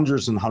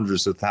 Hundreds and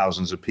hundreds of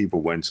thousands of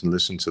people went and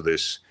listened to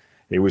this.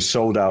 It was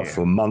sold out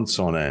for months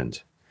on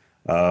end.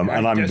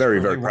 And I'm very,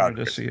 very proud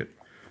to see it.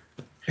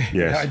 Yes.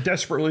 Yeah, I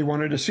desperately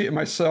wanted to see it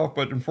myself,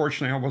 but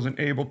unfortunately I wasn't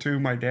able to.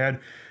 My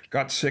dad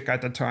got sick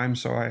at the time,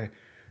 so I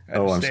had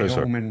to stay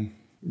home and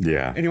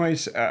Yeah.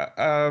 Anyways,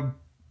 yeah.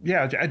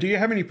 Do you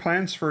have any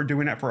plans for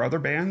doing that for other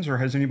bands, or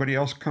has anybody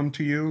else come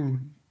to you?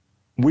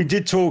 We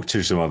did talk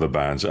to some other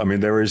bands. I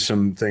mean, there is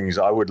some things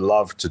I would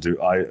love to do.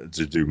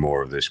 To do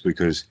more of this,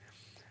 because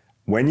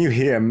when you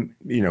hear,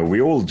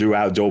 we all do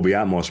our Dolby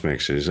Atmos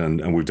mixes,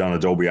 and we've done a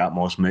Dolby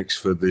Atmos mix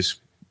for this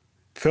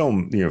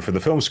film, for the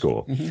film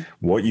score. Mm-hmm.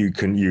 What you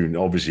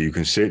obviously you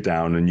can sit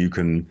down and you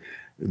can.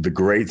 The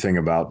great thing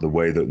about the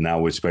way that now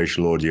with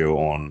spatial audio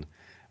on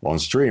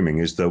streaming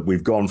is that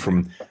we've gone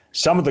from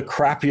some of the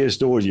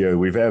crappiest audio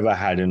we've ever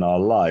had in our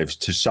lives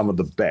to some of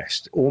the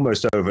best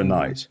almost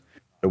overnight. Mm-hmm.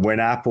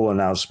 When Apple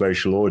announced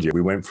spatial audio,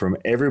 we went from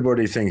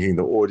everybody thinking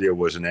the audio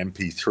was an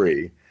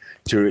MP3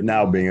 to it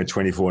now being a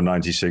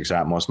 2496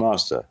 Atmos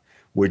master,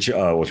 which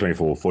or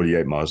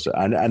 2448 master,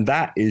 and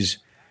that is,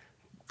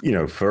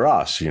 for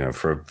us,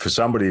 for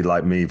somebody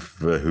like me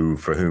for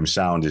whom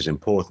sound is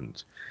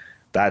important,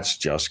 that's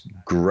just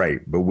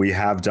great. But we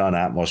have done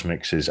Atmos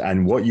mixes,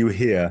 and what you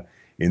hear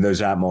in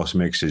those Atmos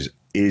mixes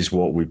is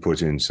what we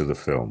put into the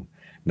film.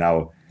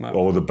 Now,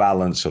 or the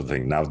balance of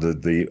things. Now,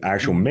 the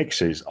actual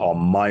mixes are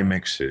my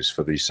mixes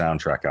for the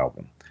soundtrack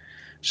album.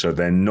 So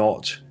they're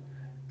not,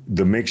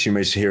 the mix you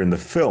may hear in the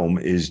film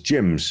is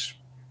Jim's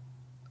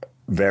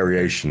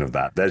variation of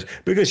that.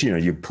 Because,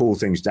 you pull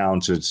things down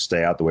to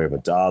stay out the way of a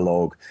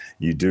dialogue.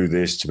 You do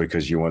this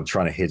because you want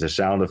trying to hit a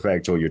sound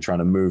effect, or you're trying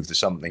to move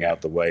something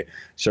out the way.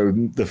 So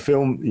the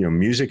film,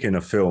 music in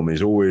a film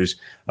is always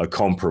a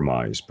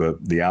compromise,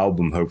 but the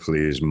album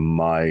hopefully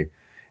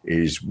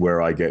is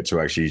where I get to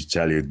actually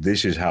tell you,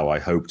 this is how I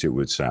hoped it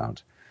would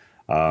sound.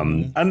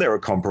 And there are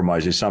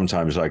compromises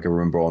sometimes, like I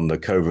remember on the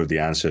Cove of the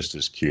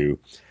Ancestors cue,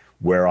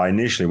 where I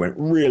initially went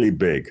really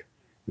big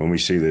when we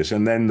see this.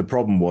 And then the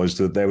problem was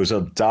that there was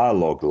a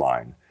dialogue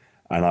line,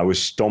 and I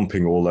was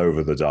stomping all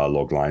over the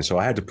dialogue line. So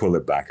I had to pull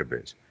it back a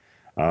bit.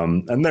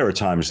 And there are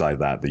times like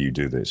that you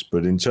do this.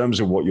 But in terms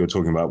of what you're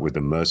talking about with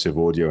immersive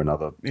audio and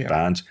other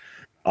bands,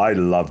 I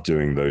love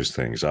doing those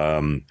things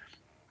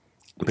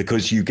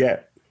because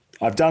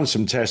I've done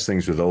some test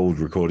things with old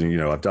recording.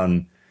 I've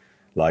done,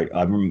 like,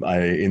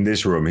 in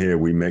this room here,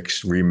 we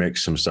remix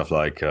some stuff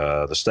like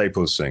the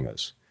Staples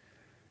Singers,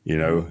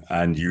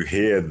 and you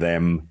hear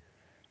them.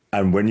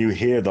 And when you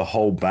hear the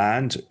whole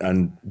band,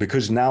 and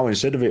because now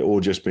instead of it all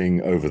just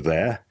being over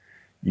there,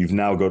 you've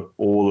now got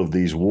all of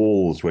these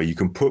walls where you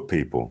can put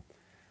people,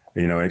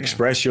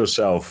 express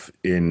yourself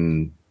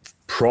in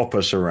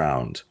proper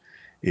surround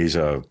is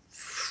a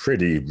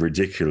pretty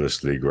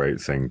ridiculously great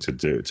thing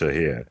to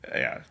hear.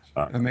 Yeah.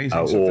 Amazing.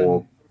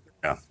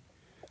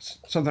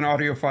 Something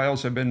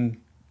audiophiles have been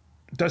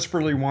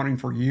desperately wanting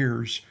for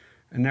years,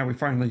 and now we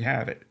finally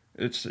have it.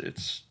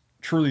 It's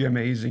truly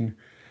amazing.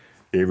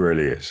 It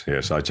really is.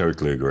 Yes, I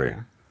totally agree.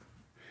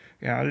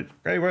 Yeah.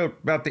 Okay, well,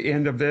 about the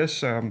end of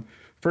this,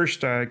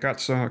 first I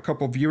got a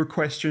couple viewer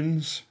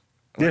questions.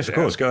 Yes, of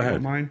course. Go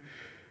ahead. Mine.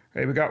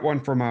 Okay, we got one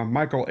from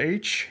Michael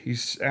H.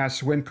 He's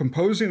asked, when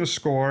composing a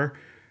score,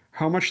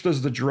 how much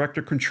does the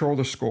director control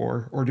the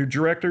score, or do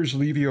directors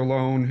leave you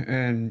alone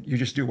and you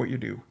just do what you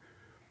do?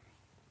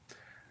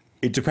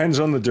 It depends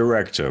on the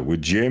director.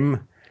 With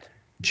Jim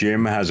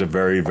has a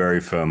very,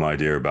 very firm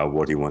idea about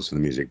what he wants in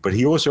the music, but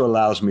he also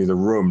allows me the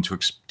room to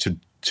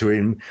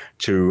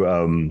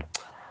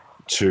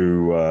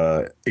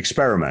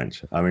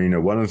experiment. I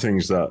mean, one of the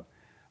things that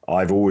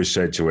I've always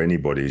said to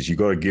anybody is, you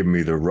got to give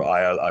me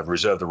I've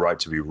reserved the right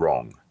to be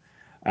wrong.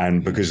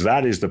 And because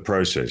that is the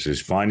process, is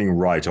finding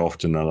right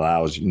often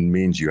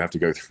means you have to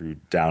go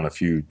down a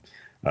few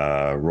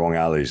wrong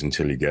alleys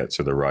until you get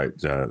to the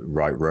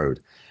right road.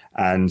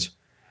 And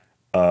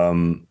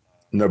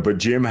but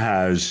Jim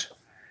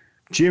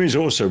is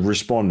also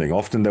responding.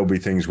 Often there'll be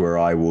things where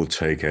I will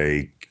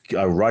I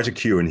write a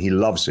cue and he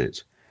loves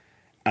it.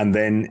 And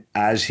then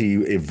as he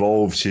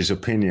evolves his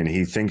opinion,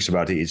 he thinks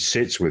about it, he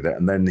sits with it,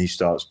 and then he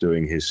starts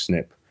doing his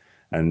snip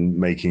and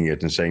making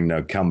it and saying,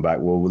 no, come back.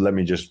 Well,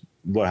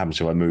 what happens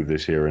if I move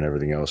this here and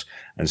everything else?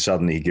 And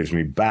suddenly he gives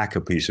me back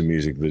a piece of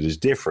music that is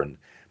different,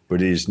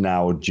 but is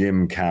now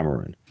Jim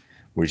Cameron,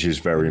 which is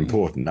very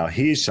important. Now,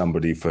 he's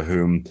somebody for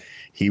whom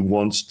he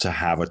wants to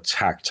have a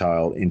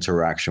tactile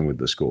interaction with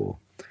the score.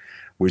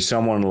 With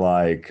someone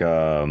like,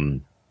 I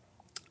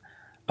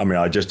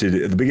just did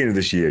it at the beginning of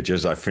this year,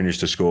 I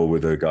finished a score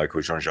with a guy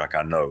called Jean-Jacques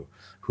Arnaud,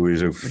 who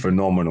is a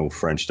phenomenal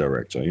French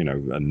director,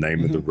 A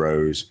Name of the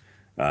Rose,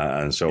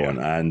 and so on.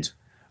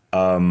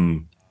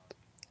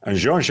 And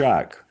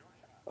Jean-Jacques,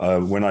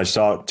 when I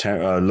start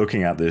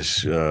looking at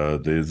this,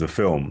 the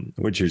film,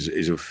 which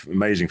is an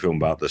amazing film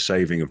about the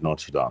saving of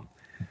Notre Dame,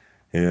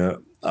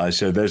 I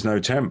said, there's no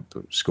temp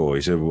score.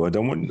 He said, well, I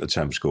don't want a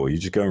temp score. You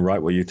just go and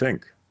write what you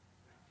think.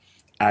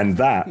 And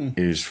that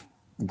is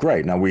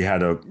great. Now, we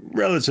had a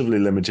relatively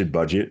limited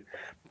budget,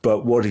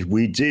 but what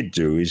we did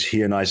do is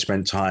he and I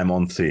spent time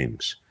on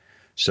themes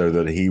so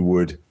that he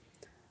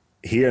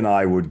and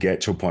I would get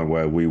to a point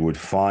where we would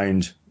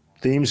find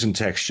themes and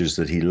textures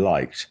that he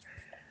liked.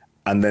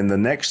 And then the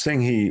next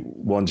thing he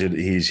wanted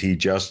is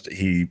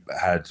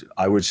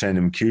I would send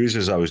him cues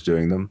as I was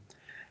doing them.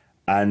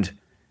 And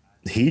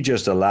he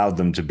just allowed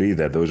them to be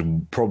there. There was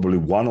probably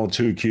one or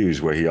two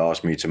cues where he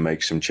asked me to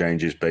make some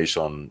changes based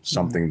on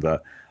something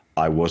that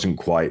I wasn't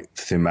quite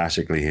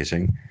thematically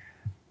hitting.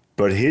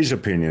 But his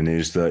opinion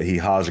is that he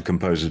hires a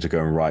composer to go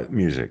and write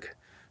music.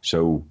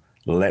 So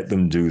let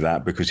them do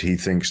that, because he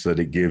thinks that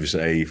it gives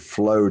a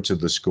flow to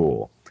the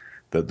score,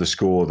 that the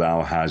score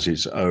now has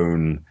its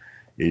own,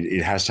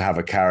 it has to have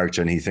a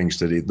character. And he thinks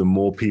that the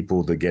more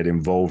people that get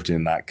involved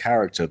in that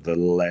character, the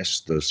less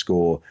the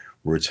score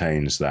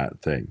retains that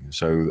thing.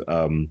 So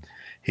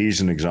he's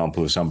an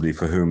example of somebody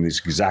for whom it's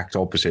exact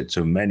opposite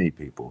to many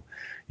people.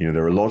 You know,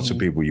 there are lots of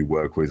people you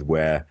work with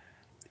where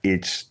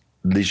it's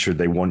literally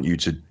they want you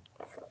to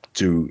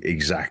do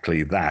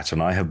exactly that.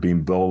 And I have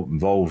been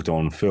involved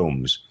on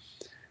films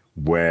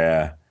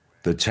where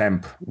the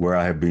temp, where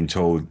I have been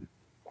told,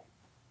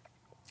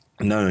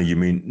 no, you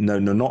mean, no,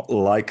 not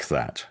like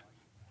that,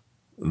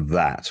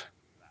 that.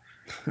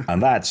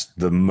 And that's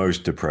the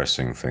most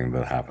depressing thing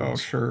that happens. Oh,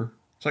 sure.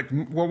 It's like,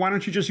 well, why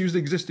don't you just use the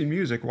existing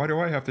music? Why do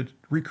I have to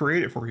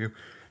recreate it for you?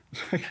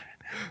 Let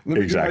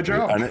me Exactly. do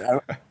my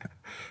job.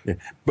 Yeah.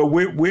 But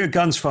we're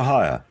guns for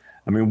hire.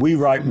 I mean, we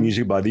write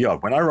music by the hour.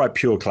 When I write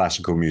pure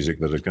classical music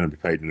that is going to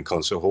be played in a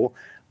concert hall,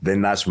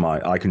 then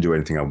I can do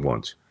anything I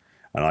want.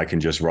 And I can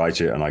just write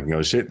it and I can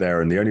go sit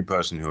there, and the only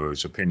person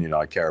whose opinion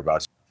I care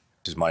about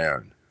is my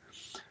own.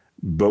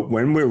 But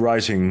when we're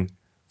writing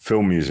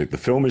film music, the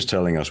film is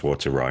telling us what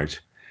to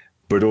write,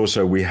 but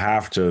also we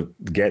have to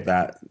get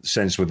that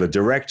sense where the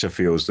director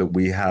feels that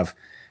we have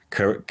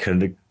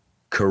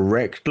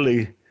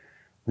correctly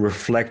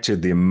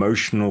reflected the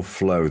emotional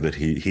flow that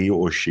he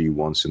or she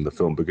wants in the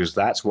film, because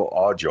that's what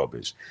our job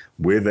is.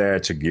 We're there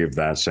to give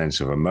that sense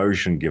of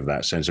emotion, give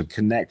that sense of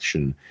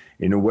connection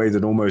in a way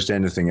that almost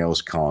anything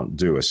else can't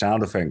do. A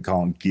sound effect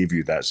can't give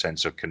you that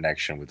sense of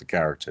connection with the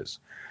characters.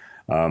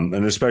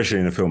 And especially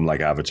in a film like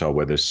Avatar,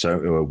 where there's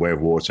Way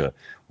of Water,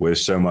 where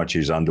so much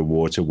is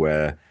underwater,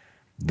 where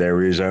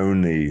there is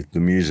only the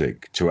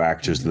music to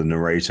act as the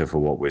narrator for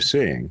what we're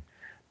seeing.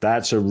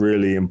 That's a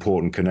really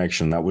important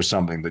connection. That was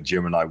something that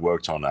Jim and I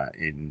worked on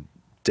in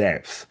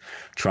depth,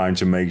 trying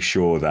to make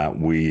sure that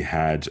we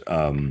had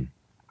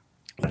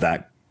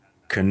that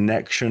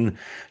connection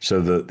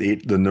so that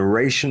the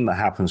narration that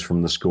happens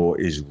from the score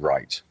is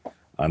right.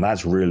 And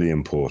that's really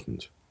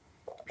important.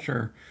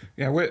 Sure.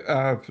 Yeah.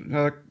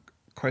 Another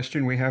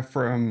question we have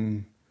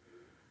from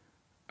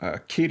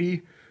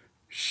Kitty.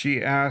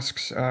 She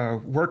asks,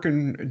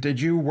 did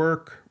you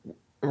work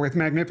with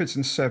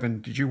Magnificent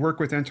Seven? Did you work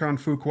with Antoine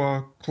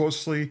Fuqua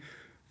closely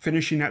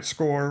finishing that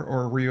score,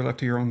 or were you left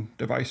to your own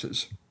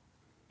devices?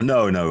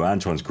 No,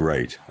 Antoine's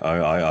great.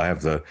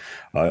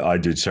 I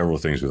did several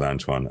things with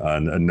Antoine,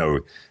 and no,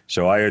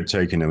 so I had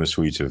taken him a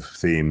suite of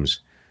themes,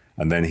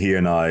 and then he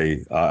and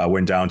I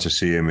went down to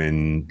see him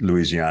in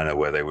Louisiana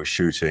where they were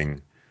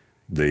shooting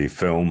the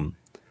film,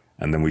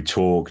 and then we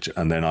talked,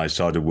 and then I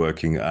started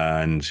working,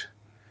 and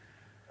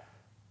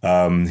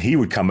he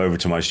would come over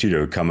to my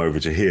studio, come over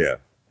to here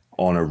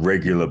on a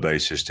regular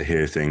basis to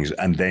hear things,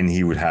 and then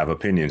he would have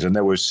opinions. And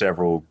there were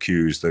several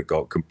cues that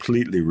got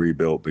completely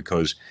rebuilt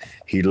because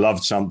he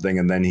loved something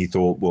and then he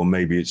thought, well,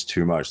 maybe it's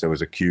too much. There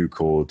was a cue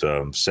called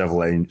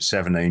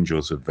Seven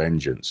Angels of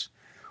Vengeance,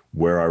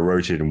 where I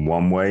wrote it in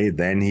one way.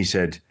 Then he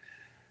said,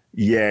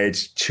 yeah,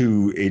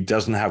 it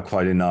doesn't have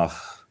quite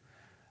enough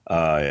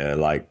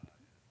like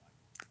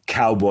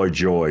cowboy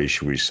joy,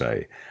 should we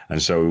say.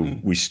 And so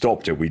we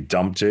stopped it, we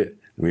dumped it.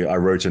 I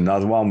wrote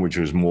another one, which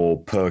was more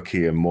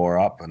perky and more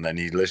up. And then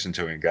he listened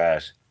to it and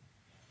goes,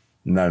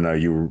 no,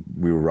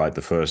 we were right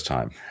the first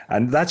time.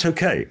 And that's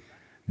okay.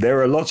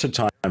 There are lots of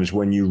times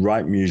when you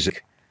write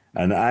music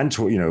and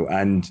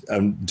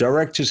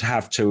directors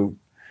have to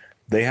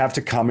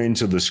come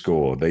into the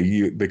score.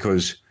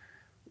 Because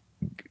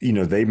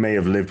they may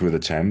have lived with a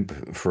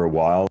temp for a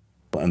while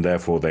and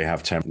therefore they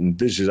have temp.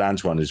 And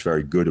Antoine is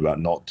very good about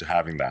not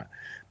having that.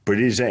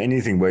 But is there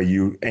anything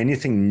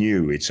anything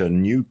new? It's a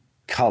new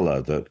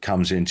color that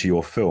comes into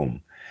your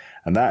film,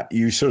 and that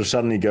you sort of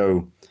suddenly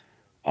go,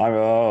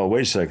 oh,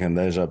 wait a second,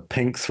 there's a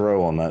pink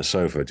throw on that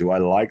sofa. Do I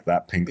like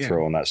that pink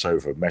throw on that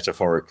sofa,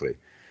 metaphorically?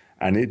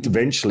 And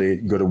eventually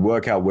you got to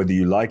work out whether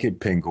you like it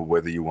pink or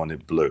whether you want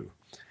it blue.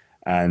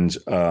 And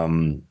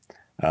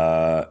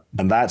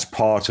that's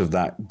part of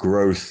that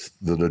growth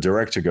that a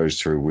director goes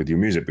through with your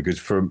music. Because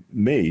for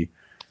me,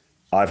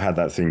 I've had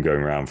that thing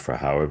going around for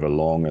however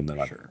long, and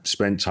then I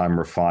spent time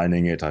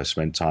refining it. I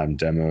spent time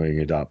demoing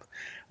it up,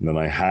 and then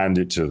I hand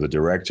it to the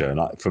director.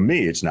 And for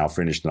me, it's now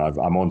finished, and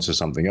I'm onto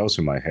something else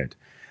in my head.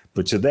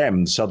 But to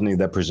them, suddenly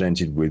they're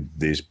presented with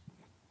this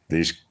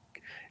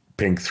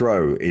pink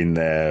throw in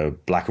their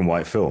black and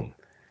white film,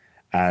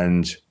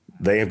 and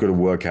they have got to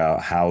work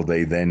out how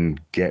they then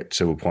get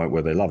to a point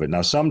where they love it.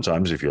 Now,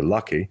 sometimes, if you're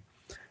lucky,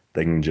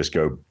 they can just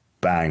go,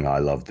 bang, I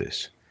love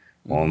this.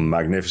 On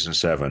Magnificent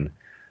Seven,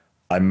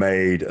 I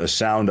made a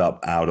sound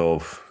up out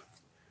of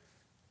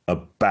a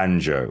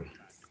banjo.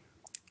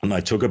 And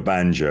I took a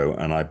banjo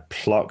and I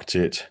plucked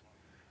it.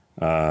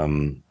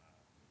 Actually,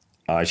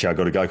 I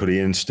got a guy called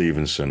Ian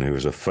Stevenson, who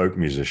was a folk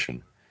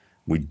musician.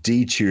 We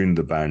detuned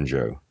the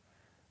banjo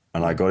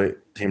and I got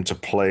him to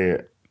play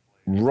it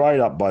right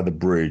up by the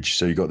bridge.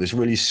 So you got this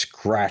really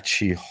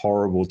scratchy,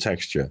 horrible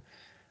texture.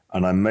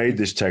 And I made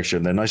this texture,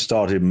 and then I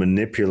started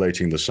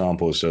manipulating the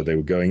samples so they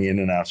were going in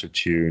and out of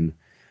tune,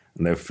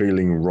 and they were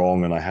feeling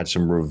wrong, and I had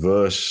some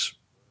reverse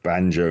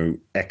banjo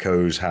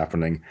echoes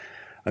happening.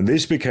 And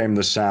this became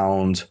the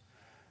sound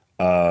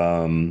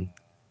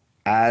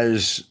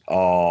as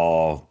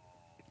our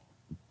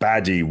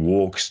baddie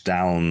walks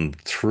down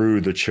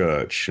through the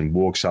church and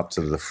walks up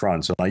to the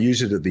front. And I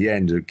use it at the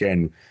end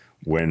again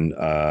when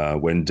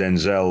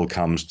Denzel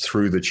comes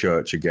through the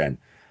church again.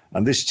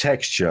 And this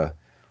texture,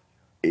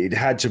 it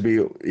had to be,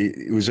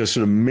 it was a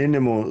sort of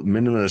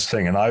minimalist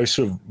thing. And I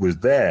sort of was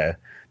there.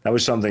 That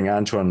was something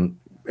Antoine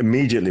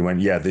immediately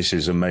went, yeah, this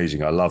is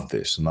amazing. I love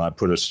this. And I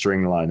put a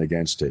string line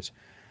against it.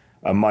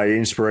 And my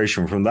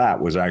inspiration from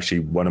that was actually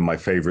one of my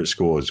favorite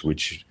scores,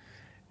 which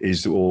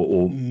is,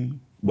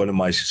 one of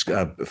my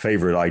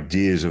favorite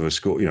ideas of a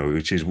score,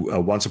 which is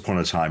Once Upon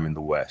a Time in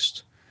the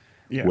West,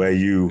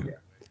 where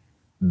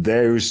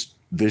there's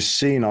this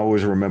scene I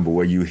always remember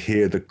where you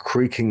hear the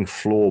creaking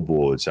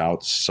floorboards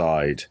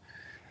outside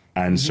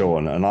and so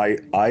on. And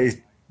I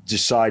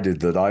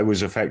decided that I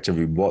was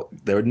effectively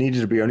there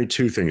needed to be only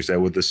two things. There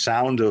were the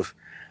sound of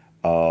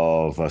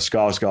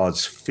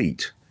Skarsgård's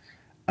feet,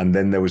 and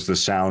then there was the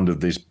sound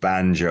of this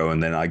banjo,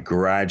 and then I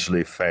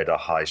gradually fed a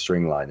high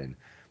string line in.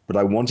 But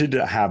I wanted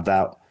to have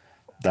that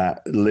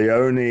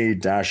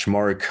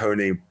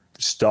Leone-Morricone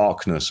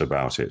starkness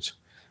about it.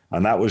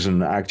 And that was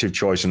an active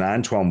choice. And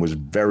Antoine was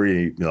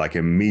very,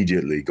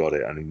 immediately got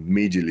it and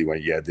immediately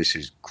went, yeah, this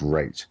is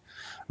great.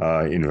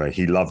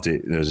 He loved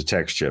it as a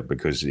texture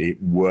because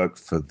it worked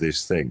for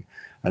this thing.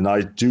 And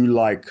I do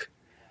like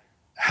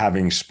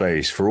having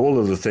space for all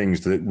of the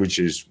things which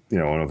is,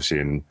 obviously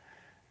in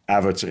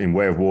Avatar, in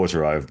Way of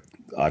Water,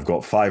 I've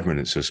got 5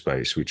 minutes of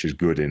space, which is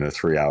good in a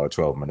 3-hour,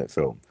 12-minute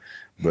film.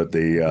 But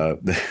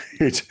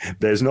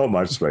there's not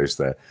much space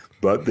there.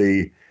 But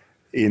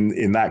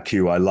in that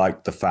cue, I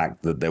liked the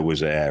fact that there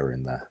was air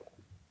in there.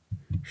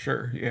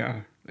 Sure,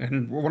 yeah.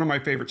 And one of my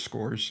favorite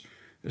scores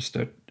is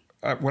that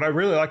what I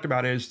really liked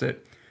about it is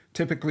that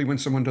typically when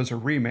someone does a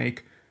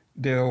remake,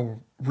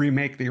 they'll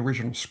remake the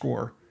original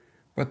score.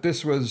 But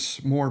this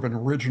was more of an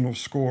original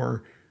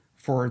score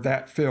for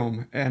that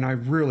film, and I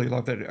really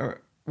loved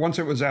it. Once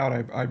it was out,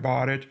 I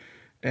bought it,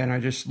 and I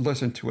just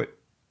listened to it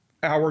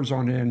hours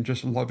on end,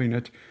 just loving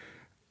it.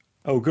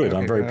 Oh, good.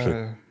 I'm very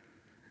pleased.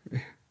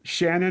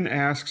 Shannon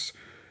asks,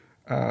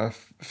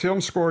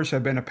 film scores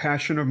have been a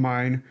passion of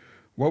mine.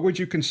 What would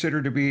you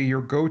consider to be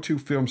your go-to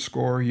film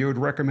score you would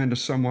recommend to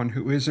someone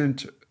who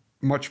isn't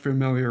much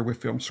familiar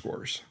with film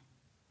scores?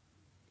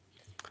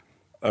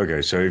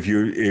 Okay, so if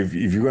you're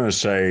going to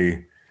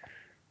say,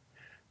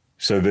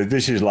 so that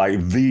this is like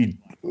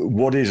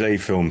what is a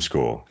film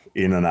score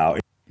in and out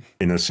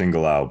in a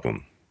single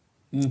album?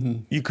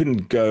 Mm-hmm. You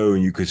couldn't go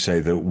and you could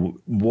say that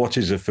what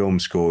is a film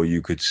score?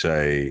 You could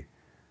say,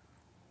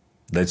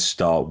 let's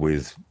start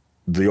with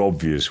the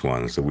obvious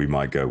ones that we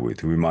might go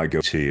with. We might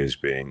go T as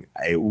being,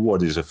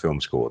 what is a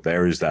film score?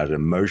 There is that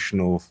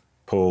emotional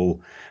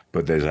pull,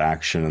 but there's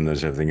action and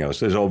there's everything else.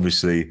 There's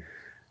obviously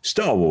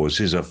Star Wars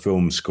is a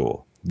film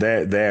score.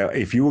 There.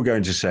 If you were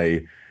going to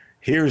say,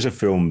 here is a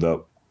film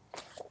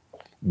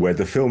where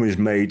the film is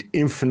made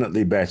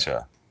infinitely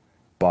better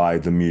by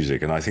the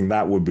music, and I think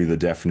that would be the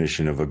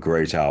definition of a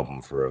great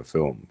album for a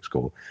film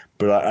score.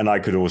 But I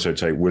could also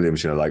take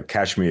Williams, like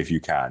Catch Me If You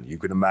Can. You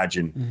could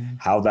imagine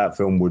how that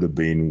film would have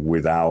been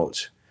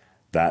without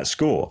that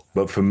score.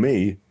 But for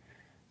me,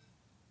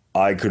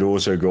 I could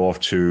also go off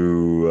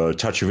to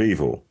Touch of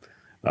Evil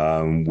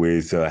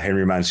with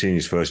Henry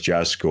Mancini's first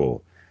jazz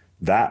score.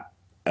 That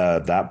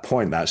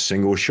point, that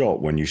single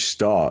shot when you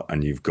start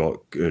and you've got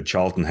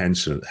Charlton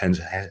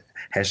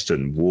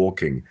Heston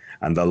walking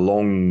and the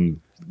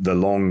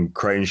long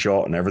crane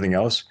shot and everything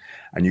else,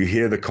 and you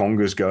hear the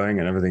congas going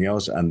and everything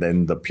else, and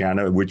then the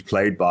piano, which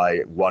played by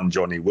one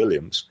Johnny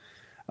Williams.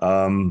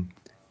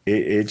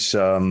 It's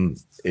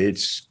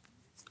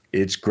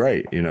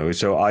great,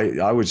 So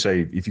I would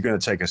say if you're going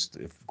to take a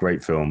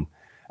great film,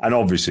 and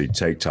obviously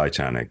take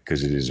Titanic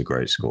because it is a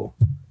great score.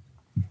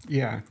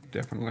 Yeah,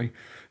 definitely.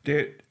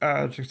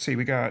 Let's see,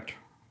 we got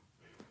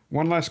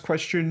one last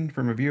question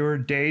from a viewer.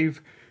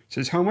 Dave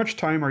says, how much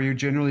time are you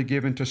generally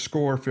given to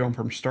score a film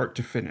from start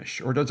to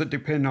finish, or does it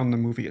depend on the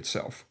movie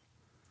itself?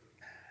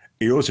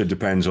 It also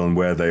depends on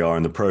where they are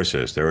in the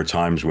process. There are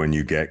times when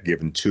you get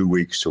given 2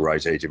 weeks to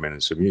write 80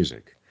 minutes of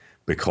music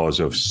because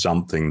of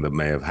something that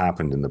may have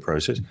happened in the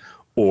process.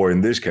 Or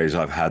in this case,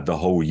 I've had the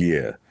whole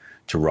year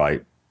to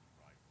write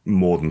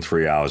more than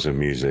 3 hours of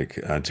music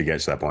to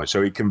get to that point.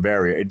 So it can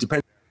vary. It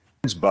depends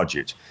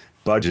budget.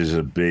 Budget is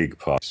a big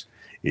part.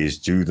 Is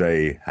do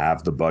they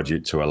have the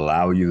budget to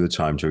allow you the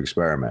time to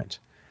experiment?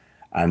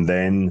 And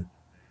then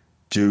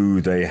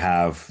do they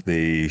have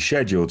the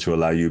schedule to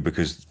allow you,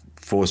 because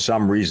for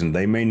some reason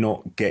they may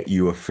not get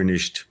you a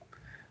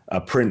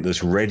print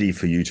that's ready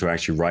for you to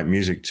actually write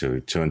music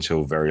to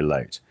until very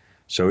late.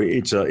 So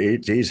it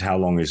is how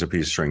long is a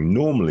piece of string.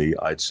 Normally,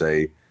 I'd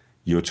say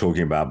you're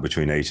talking about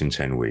between 8 and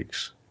 10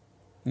 weeks.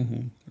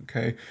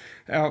 Okay.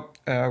 Now,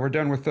 we're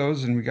done with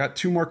those, and we got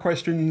two more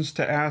questions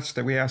to ask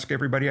that we ask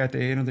everybody at the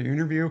end of the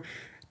interview.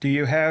 Do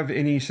you have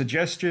any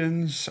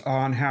suggestions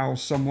on how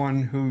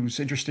someone who's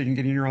interested in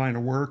getting your line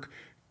of work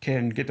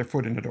can get their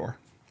foot in the door?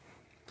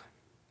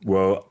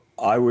 Well,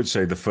 I would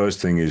say the first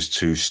thing is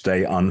to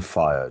stay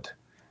unfired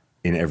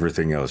in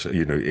everything else.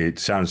 You know, it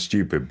sounds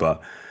stupid,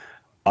 but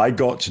I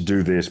got to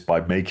do this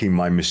by making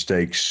my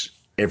mistakes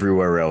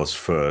everywhere else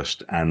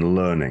first and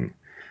learning.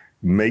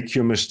 Make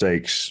your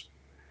mistakes,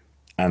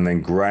 and then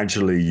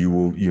gradually you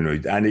will, you know,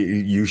 and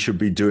you should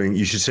be doing,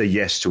 you should say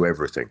yes to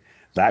everything.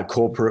 That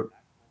corporate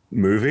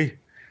movie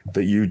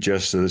that you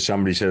just,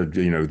 somebody said,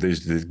 you know,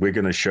 we're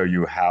going to show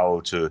you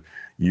how to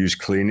use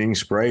cleaning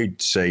spray,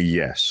 say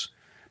yes.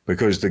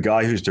 Because the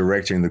guy who's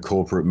directing the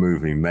corporate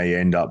movie may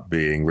end up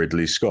being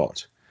Ridley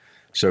Scott.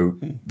 So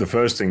the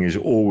first thing is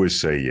always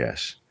say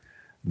yes.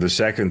 The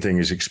second thing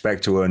is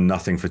expect to earn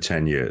nothing for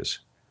 10 years.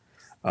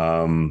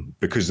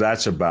 Because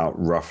that's about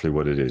roughly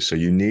what it is. So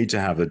you need to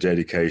have the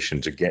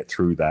dedication to get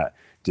through that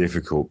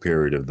difficult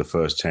period of the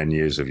first 10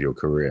 years of your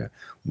career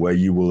where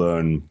you will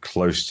earn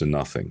close to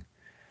nothing.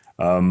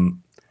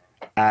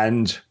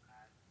 And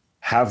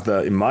have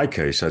in my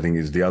case, I think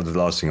is the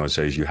last thing I'd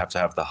say is you have to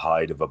have the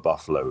hide of a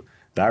buffalo.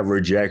 That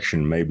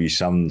rejection maybe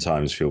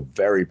sometimes feel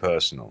very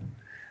personal.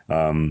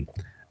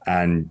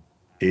 And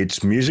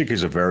music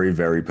is a very,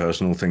 very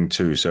personal thing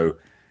too. So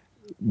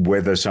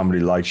whether somebody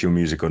likes your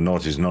music or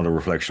not is not a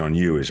reflection on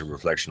you, it's a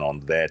reflection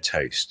on their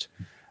taste.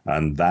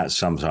 And that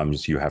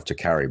sometimes you have to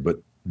carry, but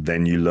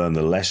then you learn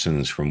the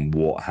lessons from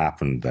what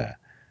happened there.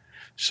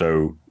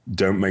 So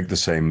don't make the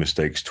same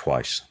mistakes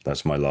twice.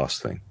 That's my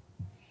last thing.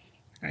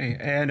 Hey,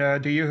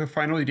 and do you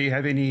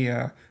have any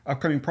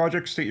upcoming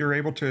projects that you're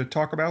able to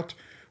talk about?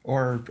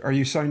 Or are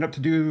you signed up to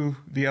do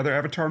the other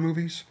Avatar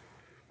movies?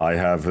 I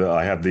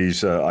have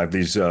these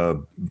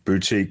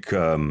boutique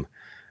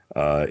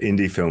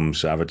indie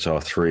films,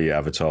 Avatar 3,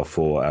 Avatar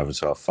 4,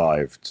 Avatar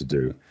 5 to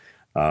do.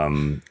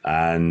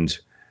 And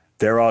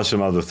there are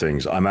some other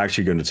things. I'm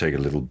actually going to take a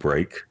little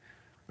break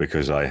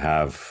because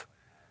I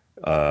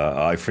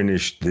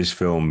finished this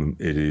film.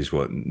 It is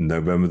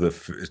December the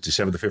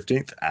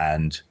 15th.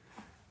 And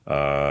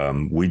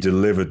we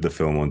delivered the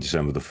film on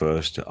December the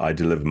 1st. I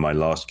delivered my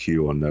last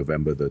cue on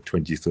November the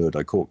 23rd.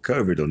 I caught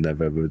COVID on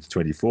November the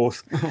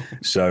 24th.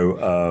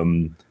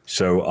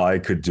 So I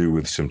could do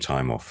with some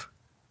time off.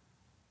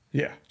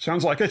 Yeah,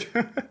 sounds like it.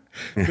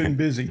 Been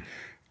busy.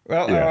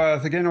 Well,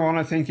 Yeah. Again, I want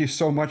to thank you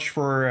so much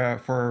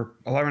for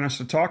allowing us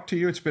to talk to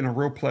you. It's been a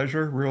real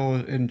pleasure.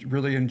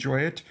 Really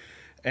enjoy it,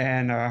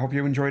 and I hope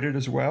you enjoyed it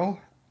as well.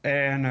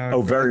 And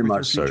very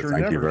much so.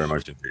 Thank you very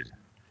much indeed.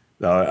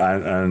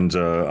 And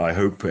I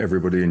hope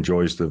everybody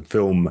enjoys the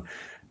film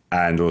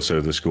and also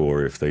the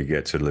score if they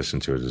get to listen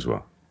to it as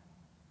well.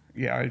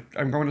 Yeah,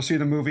 I'm going to see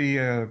the movie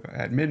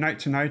at midnight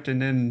tonight,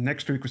 and then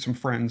next week with some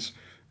friends.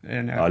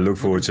 And I look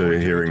forward to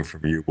hearing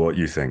from you what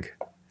you think.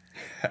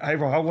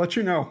 I'll let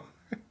you know.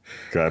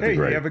 That'd be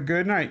great. Have a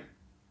good night.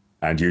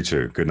 And you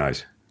too. Good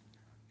night.